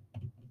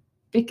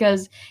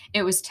because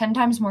it was 10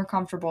 times more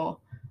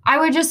comfortable. I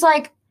would just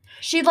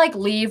she'd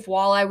leave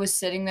while I was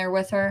sitting there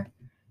with her.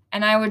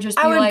 And I would just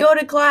be I would like, go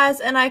to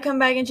class and I come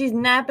back and she's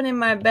napping in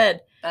my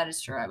bed. that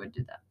is true. I would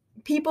do that.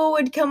 People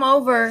would come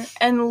over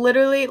and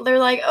literally they're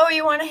like, "Oh,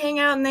 you want to hang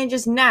out?" and they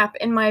just nap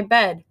in my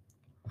bed.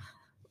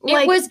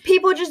 It was-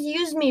 people just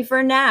use me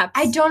for naps.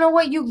 I don't know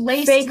what you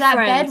laced Fake that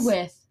friends. bed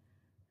with.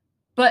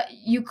 But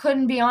you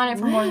couldn't be on it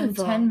for more than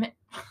Live. 10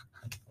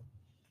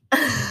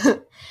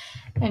 minutes.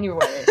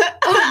 Anyway.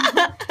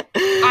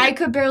 I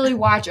could barely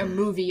watch a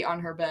movie on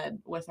her bed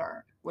with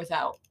her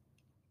without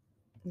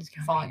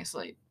falling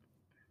asleep.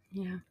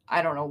 Yeah.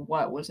 I don't know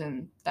what was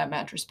in that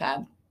mattress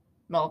pad.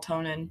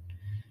 Melatonin,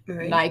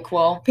 Right.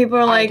 NyQuil. People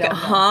are I like, don't know.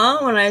 huh?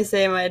 When I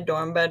say my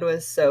dorm bed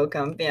was so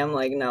comfy, I'm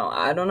like, no,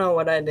 I don't know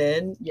what I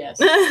did. Yes.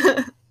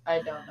 I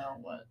don't know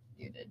what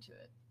you did to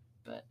it,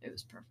 but it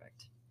was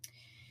perfect.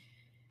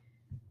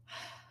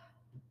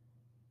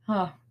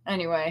 Huh.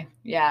 Anyway,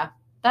 yeah,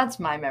 that's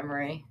my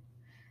memory.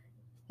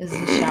 Is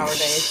the shower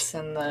dates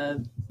and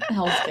the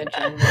Hell's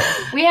Kitchen.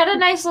 We had a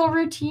nice little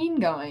routine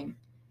going.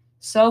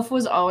 Soph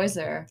was always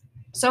there.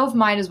 Soph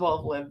might as well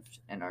have lived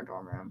in our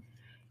dorm room.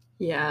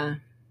 Yeah.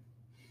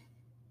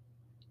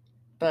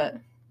 But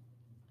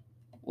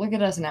look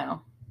at us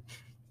now.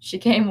 She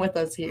came with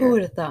us here. Who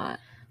would have thought?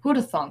 Who'd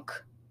have thunk?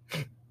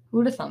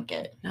 Who'd have thunk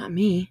it? Not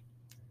me.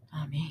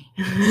 Not me.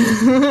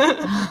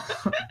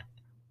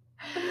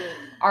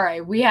 All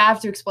right, we have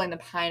to explain the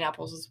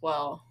pineapples as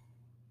well.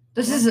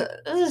 This is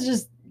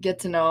just get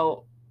to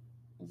know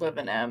Liv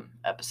and Em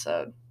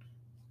episode.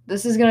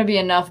 This is gonna be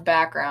enough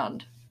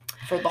background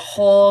for the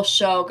whole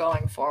show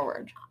going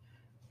forward.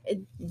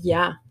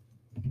 Yeah.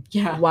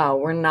 Yeah. Wow,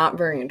 we're not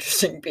very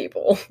interesting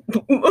people.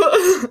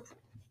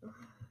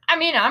 I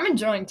mean, I'm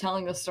enjoying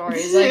telling the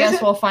stories. I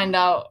guess we'll find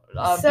out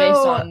based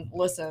So- on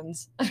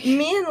listens.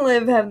 Me and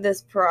Liv have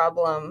this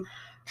problem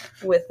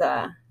with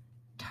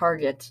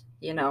Target,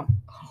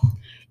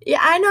 Yeah,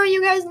 I know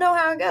you guys know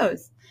how it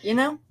goes,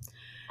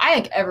 I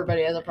think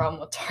everybody has a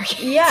problem with Target.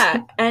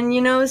 Yeah,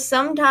 and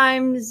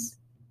sometimes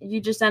you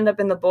just end up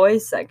in the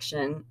boys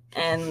section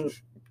and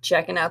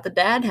checking out the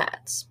dad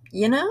hats,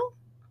 Yeah.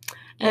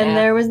 And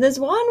there was this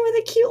one with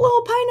a cute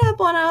little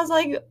pineapple, and I was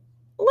like,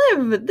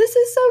 Liv, this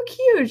is so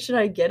cute. Should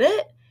I get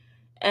it?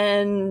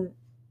 And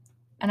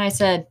I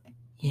said,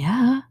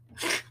 yeah.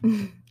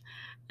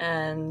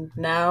 and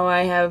now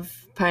I have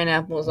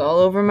pineapples all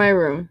over my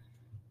room.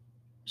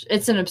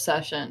 It's an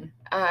obsession.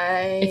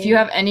 If If you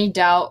have any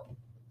doubt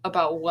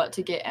about what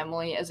to get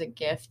Emily as a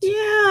gift,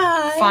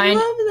 yeah, find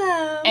I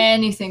love them.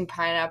 anything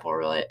pineapple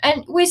related.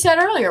 And we said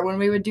earlier when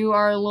we would do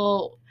our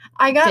little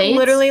I got dates?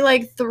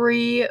 literally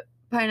 3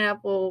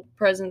 pineapple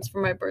presents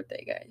for my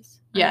birthday,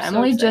 guys. yeah, I'm so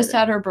Emily just excited.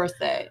 had her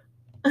birthday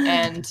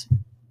and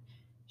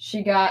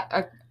she got a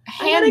I got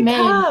a handmade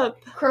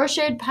cup.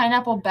 crocheted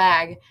pineapple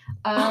bag,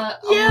 a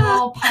Yeah.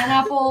 little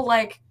pineapple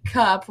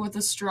cup with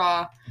a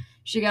straw.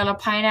 She got a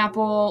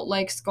pineapple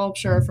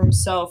sculpture from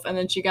Soph, and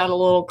then she got a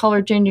little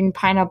color changing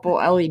pineapple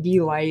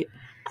LED light,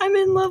 I'm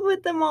in love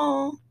with them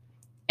all.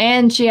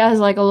 and she has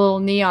a little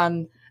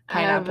neon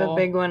I have pineapple. a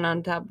big one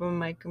on top of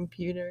my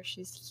computer.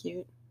 She's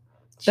cute.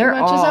 She They're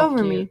watches all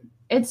over cute.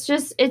 It's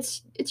just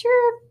it's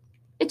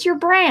your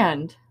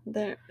brand.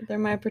 me. They're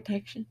my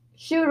protection.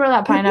 She would wear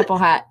that pineapple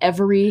hat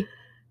every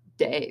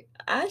day.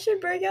 I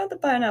should break out the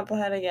pineapple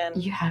hat again.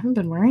 You haven't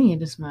been wearing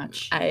it as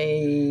much.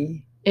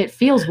 It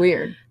feels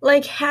weird.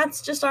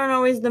 Hats just aren't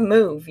always the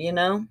move,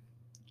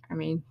 I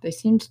mean, they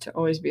seemed to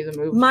always be the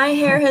move. My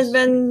hair has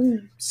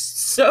been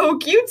so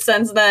cute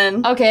since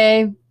then.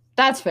 Okay,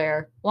 that's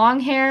fair. Long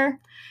hair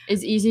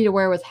is easy to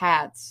wear with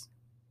hats.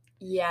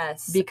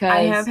 Yes, Because-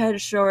 I have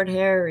had short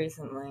hair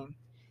recently.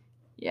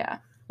 Yeah.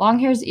 Long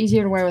hair is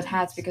easier to wear with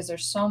hats because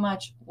there's so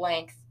much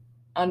length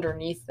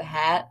underneath the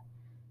hat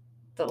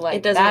that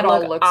It doesn't that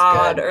look all looks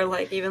odd good. or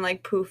even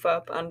poof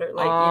up under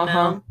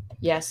Uh-huh.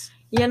 Yes.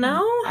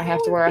 I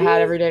have to wear a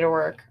hat every day to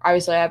work.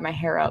 Obviously, I have my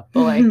hair up,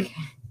 but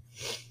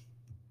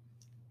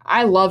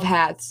I love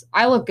hats.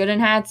 I look good in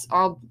hats.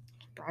 I'll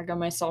brag on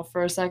myself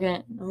for a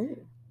second. Oh.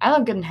 I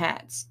look good in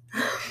hats,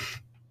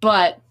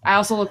 but I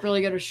also look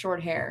really good with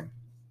short hair.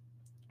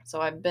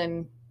 So I've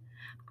been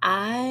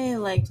I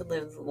like to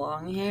live with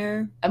long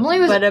hair, Emily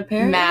was but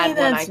apparently mad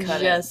when I that's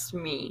cut it. just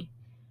me.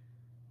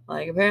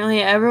 Like,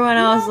 apparently everyone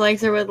else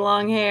likes her with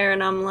long hair,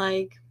 and I'm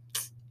like,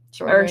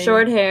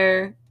 short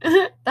hair.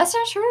 That's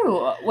not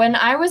true. When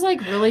I was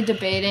like really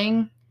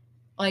debating,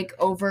 like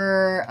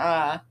over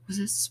was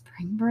it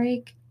spring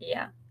break?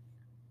 Yeah.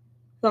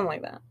 Something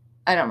like that.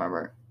 I don't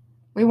remember.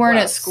 We weren't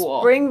Well, at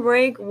school. Spring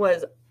break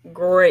was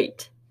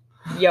great.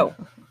 Yo.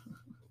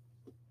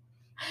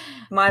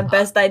 My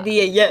best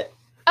idea yet.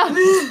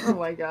 Oh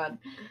my god.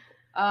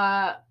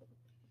 I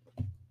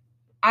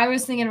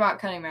was thinking about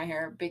cutting my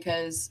hair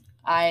because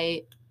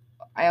I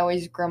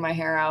always grow my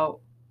hair out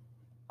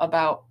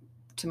about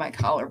to my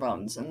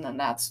collarbones, and then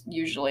that's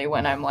usually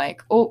when I'm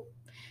like, oh,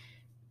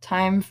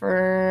 time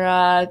for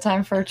a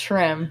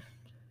trim.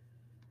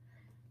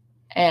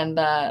 And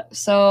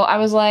so I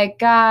was like,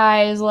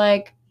 guys,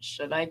 like,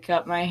 should I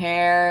cut my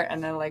hair?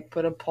 And then like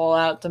put a poll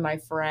out to my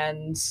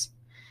friends.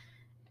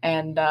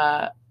 And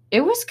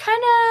it was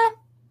kind of,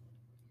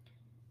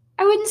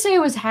 I wouldn't say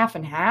it was half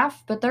and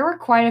half, but there were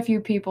quite a few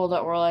people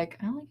that were like,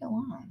 I like it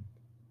long.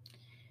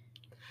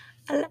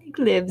 I like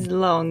Liv's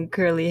long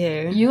curly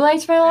hair. You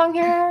liked my long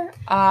hair? You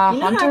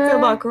know Hunter? how I feel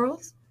about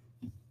curls?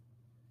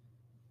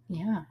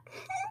 Yeah.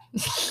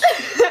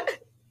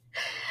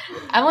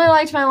 Emily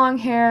liked my long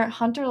hair.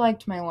 Hunter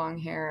liked my long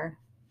hair.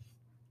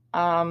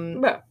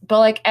 Bro, But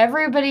like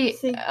everybody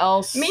See,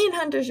 else, me and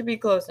Hunter should be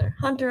closer.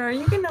 Hunter, are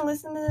you gonna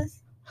listen to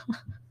this?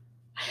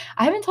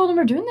 I haven't told him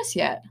we're doing this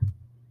yet.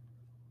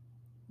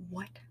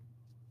 What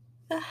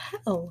the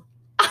hell?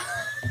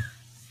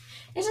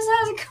 It just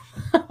hasn't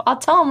come. I'll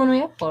tell him when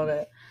we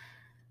upload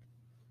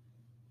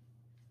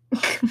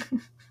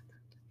it.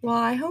 Well,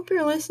 I hope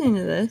you're listening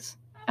to this.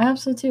 I hope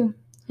so too.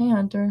 Hey,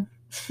 Hunter.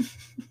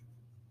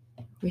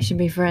 We should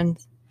be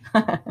friends.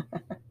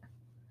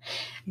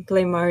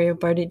 Play Mario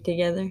Party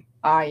together.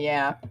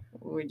 Yeah.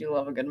 We do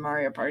love a good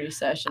Mario Party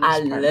session. I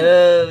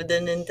love the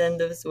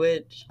Nintendo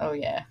Switch. Oh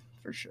yeah,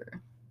 for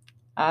sure.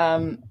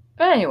 But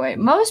anyway,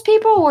 most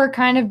people were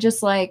kind of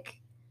just like,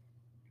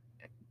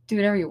 do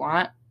whatever you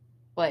want,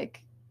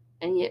 like,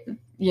 and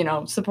you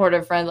know,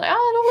 supportive friends, like,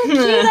 oh, it'll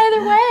look cute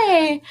either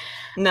way.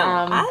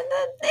 No,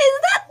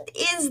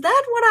 is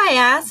that what I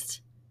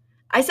asked?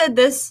 I said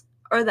this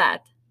or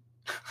that.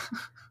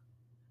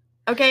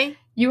 Okay.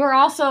 You were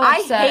also I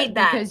upset hate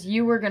that. because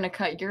you were gonna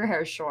cut your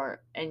hair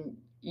short and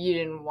you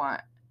didn't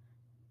want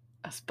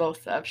us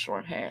both to have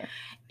short hair.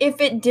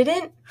 If it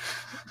didn't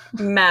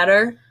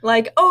matter,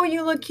 like, oh,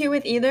 you look cute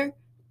with either,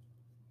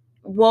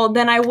 well,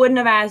 then I wouldn't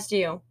have asked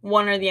you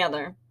one or the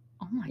other.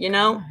 Oh my You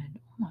know? God.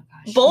 Oh my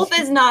gosh. Both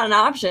is not an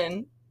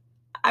option.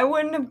 I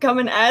wouldn't have come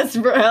and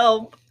asked for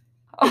help.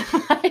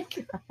 Oh my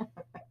God.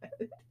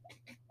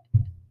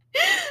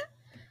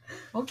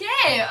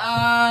 Okay,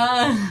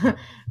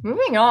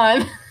 moving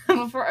on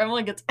before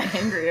Emily gets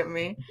angry at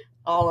me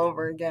all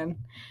over again.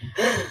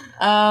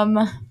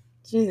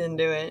 She didn't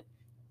do it.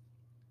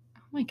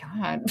 Oh my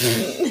God.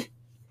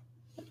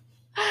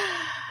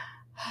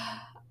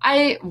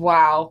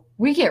 Wow,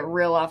 we get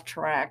real off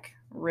track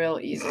real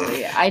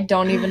easily. I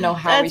don't even know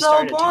how we That's the whole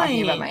started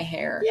talking about point. my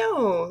hair.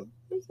 Yo,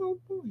 that's the whole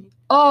point.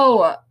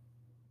 Oh,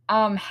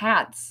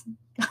 hats.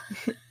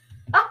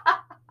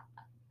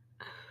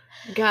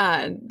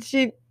 God,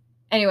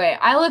 Anyway,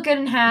 I look good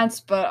in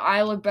hats, but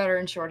I look better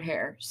in short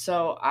hair.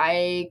 So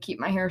I keep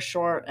my hair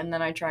short and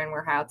then I try and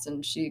wear hats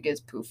and she gets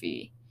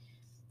poofy.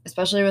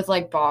 Especially with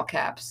like ball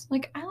caps.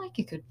 Like, I like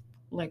a good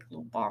like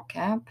little ball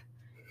cap.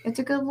 It's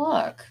a good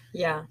look.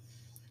 Yeah.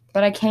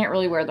 But I can't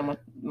really wear them with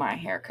my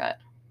haircut.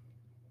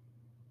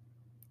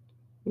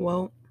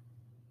 Well,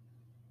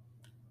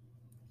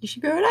 you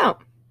should grow it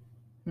out.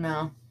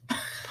 No.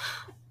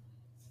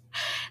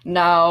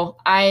 No,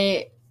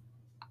 I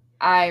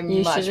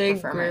You much should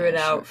prefer have my grew it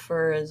hair out short.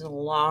 for as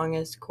long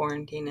as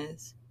quarantine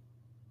is.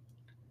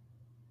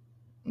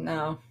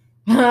 No.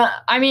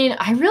 I mean,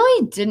 I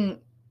really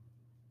didn't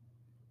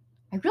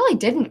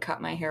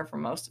cut my hair for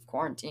most of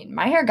quarantine.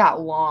 My hair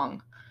got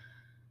long.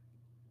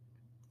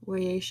 Well,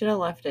 you should have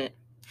left it.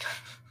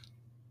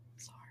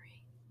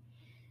 Sorry.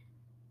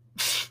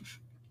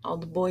 All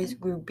the boys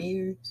grew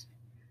beards.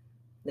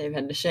 They've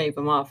had to shave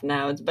them off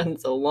now. It's been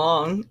so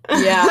long.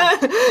 Yeah.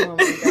 Oh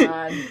my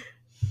God.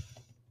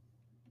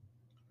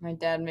 My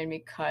dad made me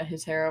cut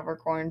his hair over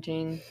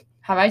quarantine.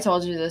 Have I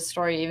told you this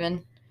story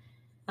even?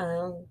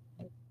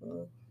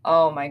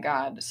 Oh my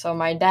God. So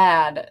my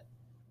dad,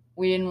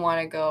 we didn't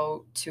want to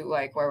go to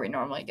like where we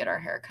normally get our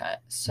hair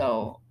cut.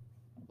 So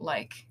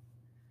like,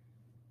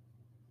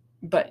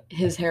 but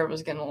his hair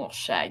was getting a little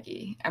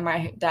shaggy and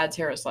my dad's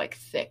hair is like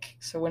thick.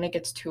 So when it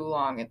gets too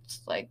long,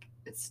 it's like,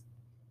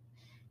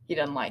 he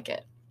doesn't like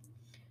it.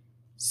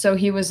 So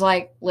he was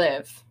like,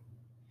 Liv,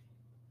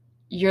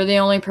 you're the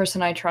only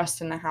person I trust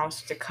in the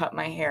house to cut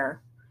my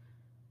hair.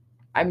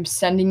 I'm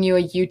sending you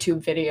a YouTube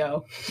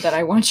video that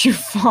I want you to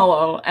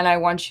follow, and I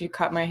want you to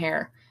cut my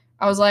hair.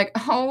 I was like,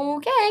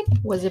 okay.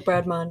 Was it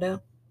Brad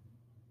Mondo?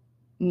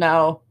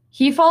 No.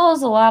 He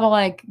follows a lot of,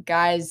 like,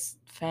 guys'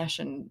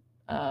 fashion.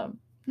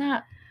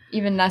 Not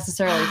even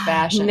necessarily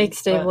fashion. Nick but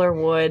Stabler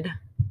would.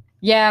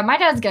 Yeah, my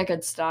dad's got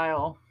good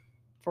style.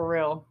 For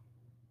real.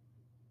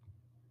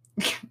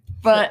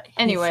 But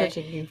anyway. He's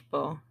such a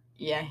goofball.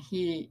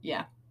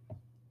 Yeah.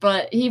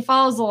 But he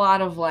follows a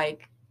lot of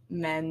like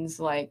men's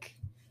like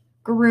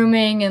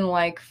grooming and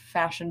like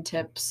fashion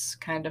tips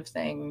kind of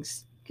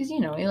things. Because,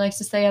 he likes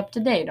to stay up to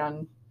date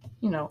on,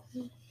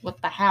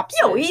 what the haps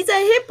Yo, is. he's a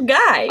hip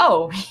guy.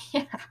 Oh,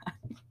 yeah.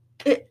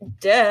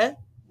 Duh.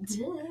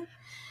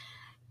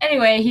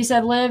 Anyway, he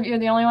said, Liv, you're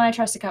the only one I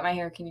trust to cut my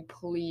hair. Can you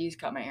please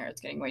cut my hair?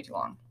 It's getting way too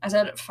long. I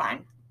said,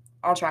 fine.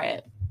 I'll try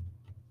it.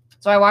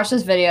 So I watched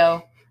this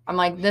video. I'm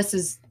like,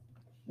 this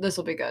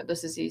will be good.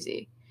 This is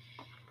easy.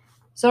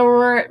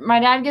 So my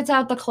dad gets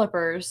out the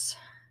clippers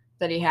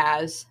that he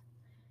has.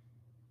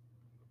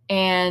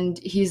 And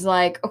he's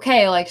like,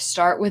 okay, like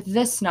start with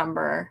this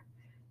number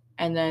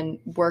and then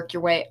work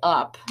your way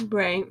up.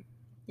 Right.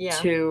 Yeah.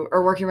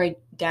 Or work your way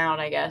down,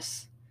 I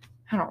guess.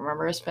 I don't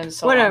remember. It's been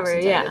so long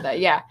since I did that.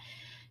 Yeah.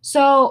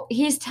 So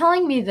he's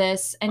telling me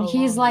this, and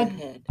he's like,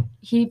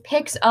 he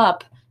picks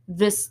up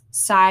this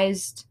certain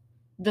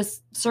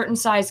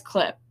size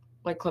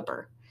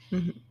clipper.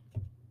 Mm-hmm.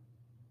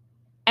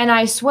 And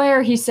I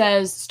swear he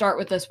says, start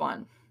with this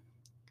one.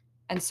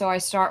 And so I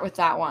start with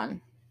that one.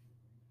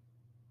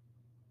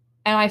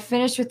 And I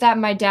finished with that,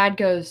 and my dad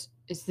goes,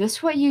 is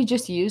this what you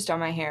just used on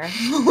my hair?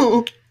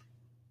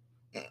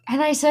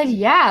 And I said,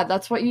 yeah,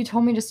 that's what you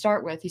told me to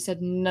start with. He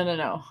said,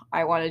 no.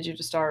 I wanted you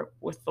to start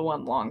with the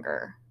one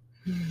longer.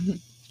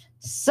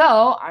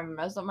 So I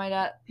messed up my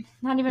dad.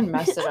 Not even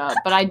messed it up,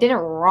 but I did it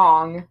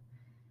wrong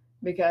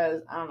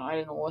because, I don't know, I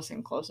didn't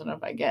listen close enough,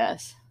 I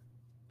guess.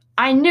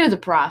 I knew the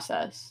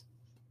process.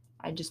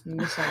 I just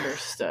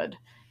misunderstood.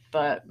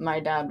 But my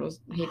dad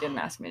he didn't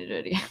ask me to do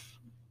it again.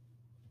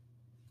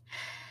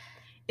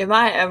 If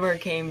I ever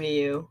came to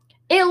you,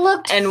 it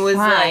looked and was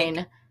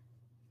fine.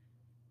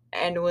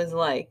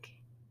 Like,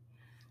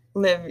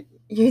 Liv,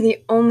 you're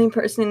the only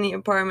person in the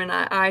apartment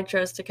I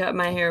trust to cut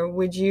my hair.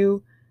 Would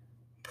you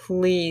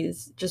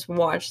please just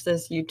watch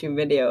this YouTube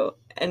video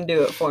and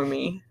do it for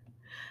me?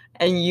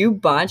 And you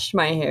botched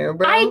my hair,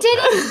 bro. I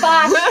didn't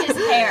botch his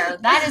hair.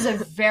 That is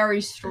a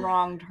very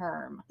strong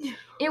term.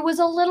 It was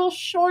a little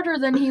shorter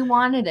than he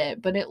wanted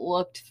it, but it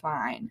looked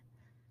fine.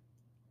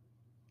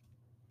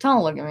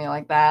 Don't look at me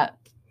like that.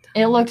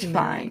 It looked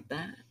fine. Like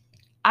that.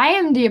 I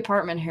am the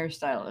apartment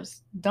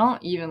hairstylist.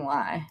 Don't even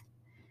lie.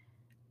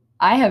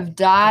 I have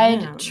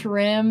dyed,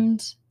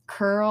 trimmed,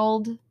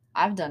 curled.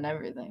 I've done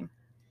everything.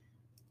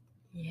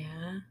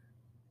 Yeah.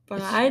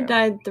 But I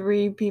dyed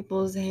 3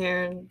 people's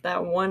hair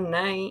that one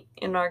night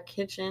in our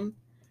kitchen.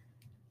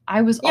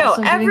 I was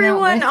also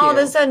everyone all of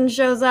a sudden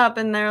shows up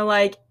and they're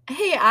like,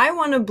 hey, I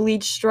want a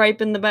bleach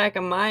stripe in the back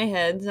of my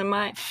head.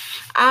 So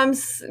I'm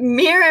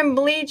smearing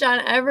bleach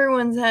on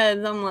everyone's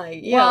heads. I'm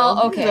like,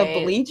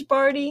 a bleach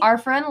party? Our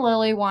friend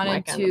Lily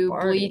wanted to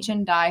bleach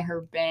and dye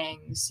her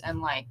bangs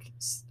and like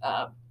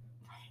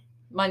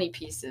money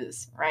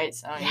pieces, right?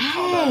 So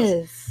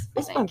yes.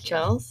 It's not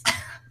Chels.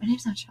 My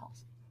name's not Chels.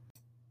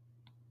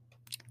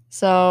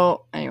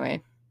 So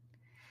anyway,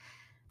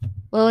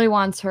 Lily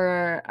wants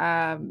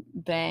her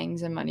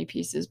bangs and money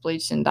pieces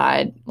bleached and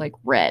dyed like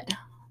red.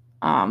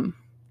 And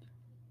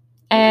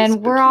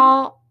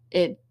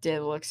it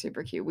did look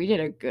super cute. We did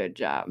a good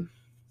job.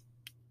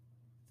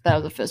 That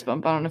was a fist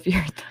bump. I don't know if you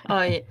heard that.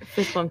 Oh yeah,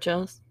 fist bump,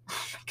 Chels.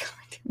 Oh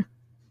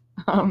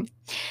my god.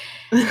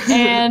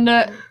 And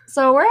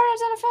so we're having a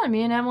ton of fun.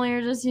 Me and Emily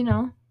are just,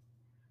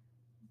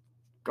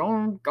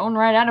 going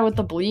right at it with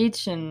the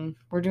bleach, and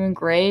we're doing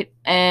great.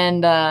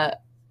 And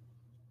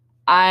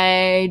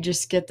I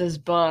just get this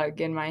bug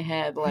in my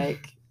head,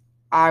 like,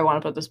 I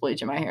want to put this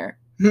bleach in my hair.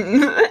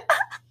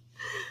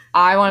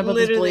 I want to put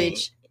this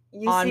bleach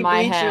on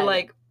my head. You're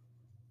like,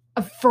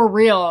 for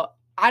real.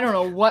 I don't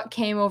know what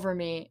came over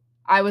me.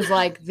 I was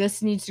like,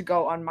 this needs to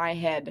go on my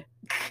head.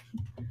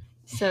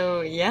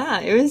 So yeah,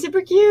 it was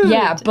super cute.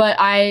 Yeah, but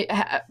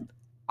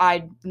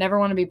I never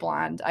want to be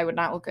blonde. I would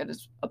not look good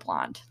as a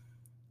blonde.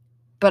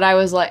 But I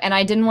was like, and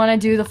I didn't want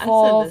to do the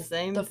full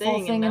thing in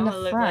the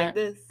front. Like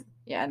this.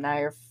 Yeah, now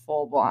you're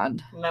full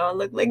blonde. Now I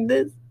look like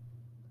this.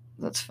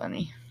 That's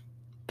funny.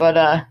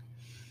 But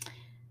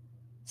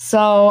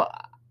so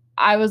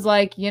I was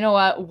like, you know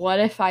what? What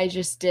if I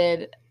just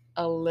did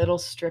a little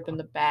strip in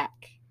the back?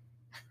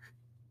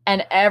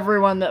 And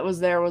everyone that was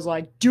there was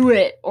like, do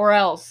it or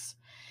else.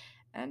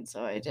 And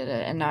so I did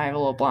it, and now I have a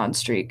little blonde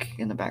streak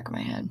in the back of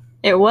my head.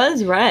 It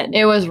was red.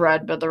 It was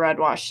red, but the red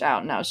washed out,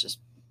 and now it's just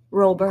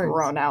roll birds.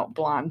 Grown out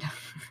blonde.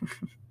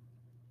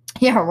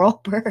 Yeah,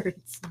 roll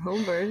birds.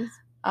 Roll birds.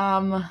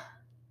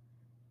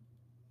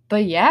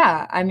 But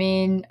yeah, I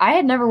mean, I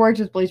had never worked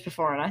with bleach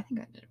before, and I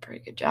think I did a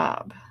pretty good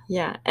job.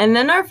 Yeah, and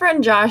then our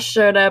friend Josh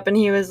showed up, and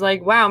he was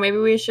like, wow, maybe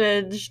we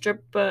should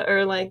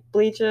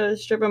bleach a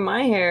strip of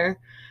my hair.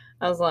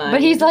 I was like... But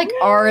he's like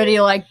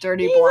already like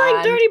dirty blonde. He's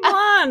like dirty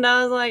blonde.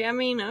 I was like, I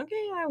mean,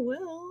 okay, I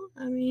will.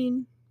 I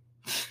mean...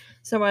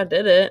 So I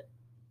did it.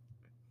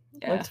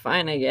 Yeah. Looks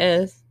fine, I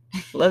guess.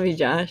 Love you,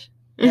 Josh.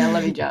 Yeah,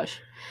 love you, Josh.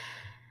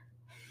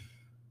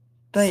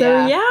 But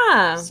so yeah.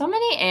 yeah. So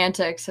many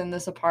antics in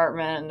this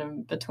apartment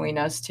and between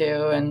us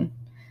two, and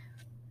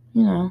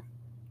you know,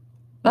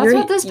 that's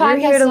what this you're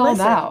here podcast to is all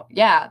listen. about.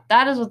 Yeah,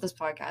 that is what this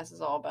podcast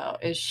is all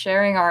about, is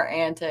sharing our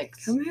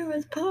antics. Come here,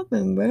 what's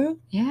poppin', bro?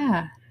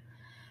 Yeah.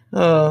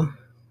 Oh.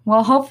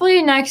 Well,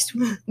 hopefully next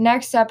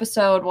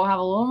episode we'll have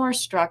a little more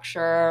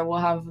structure. We'll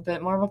have a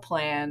bit more of a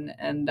plan,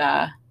 and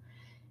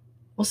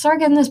we'll start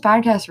getting this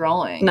podcast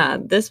rolling. Nah,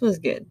 this was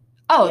good.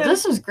 Oh, Yeah.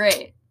 this was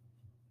great.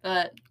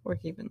 But We're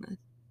keeping this.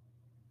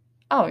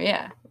 oh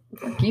yeah,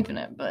 we're keeping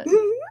it. But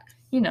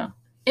you know,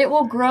 it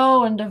will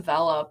grow and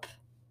develop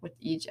with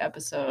each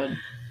episode.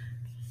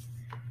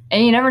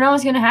 And you never know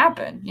what's gonna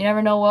happen. You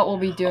never know what we'll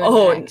be doing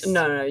next.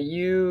 No,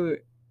 you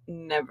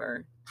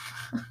never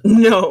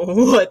know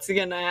what's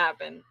gonna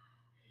happen.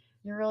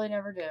 You really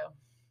never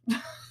do.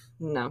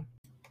 No.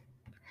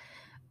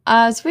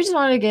 So we just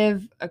wanted to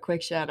give a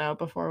quick shout out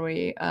before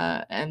we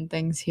end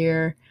things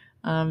here.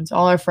 To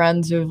all our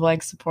friends who've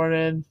like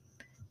supported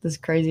this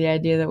crazy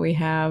idea that we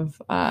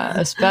have,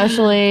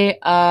 especially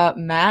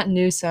Matt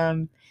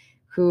Newsom,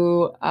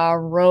 who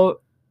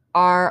wrote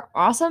our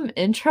awesome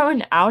intro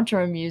and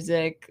outro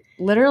music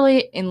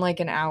literally in like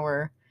an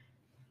hour.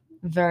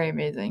 Very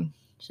amazing.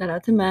 Shout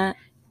out to Matt.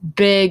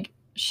 Big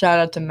shout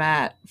out to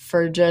Matt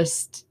for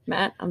just...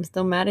 Matt, I'm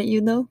still mad at you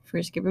though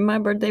for skipping my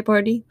birthday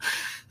party.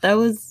 That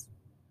was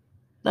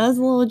a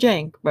little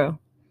jank, bro.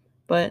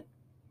 But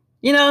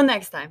you know,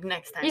 next time.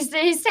 He's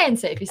staying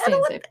safe. He's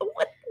staying safe.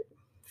 What?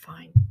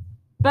 Fine.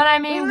 But I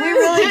mean, we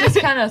really just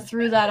kind of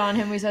threw that on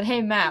him. We said,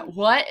 "Hey, Matt,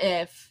 what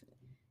if?"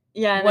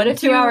 Yeah. And What then if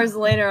 2 you- hours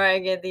later I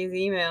get these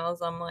emails?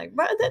 I'm like,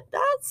 bro,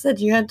 that said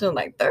you had to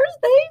like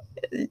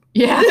Thursday.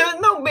 Yeah. It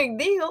was no big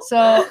deal.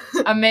 So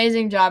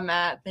amazing job,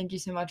 Matt. Thank you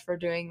so much for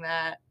doing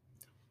that.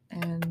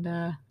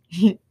 And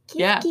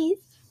yeah,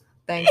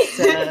 thanks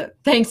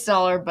to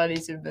all our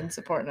buddies who've been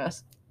supporting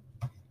us.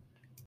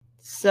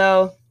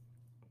 So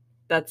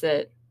that's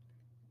it.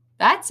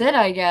 That's it,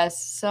 I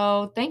guess.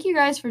 So thank you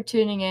guys for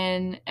tuning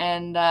in,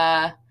 and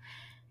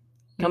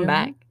Come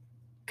back.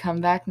 Come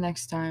back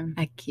next time,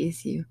 I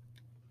kiss you.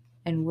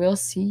 and we'll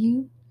see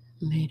you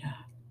later.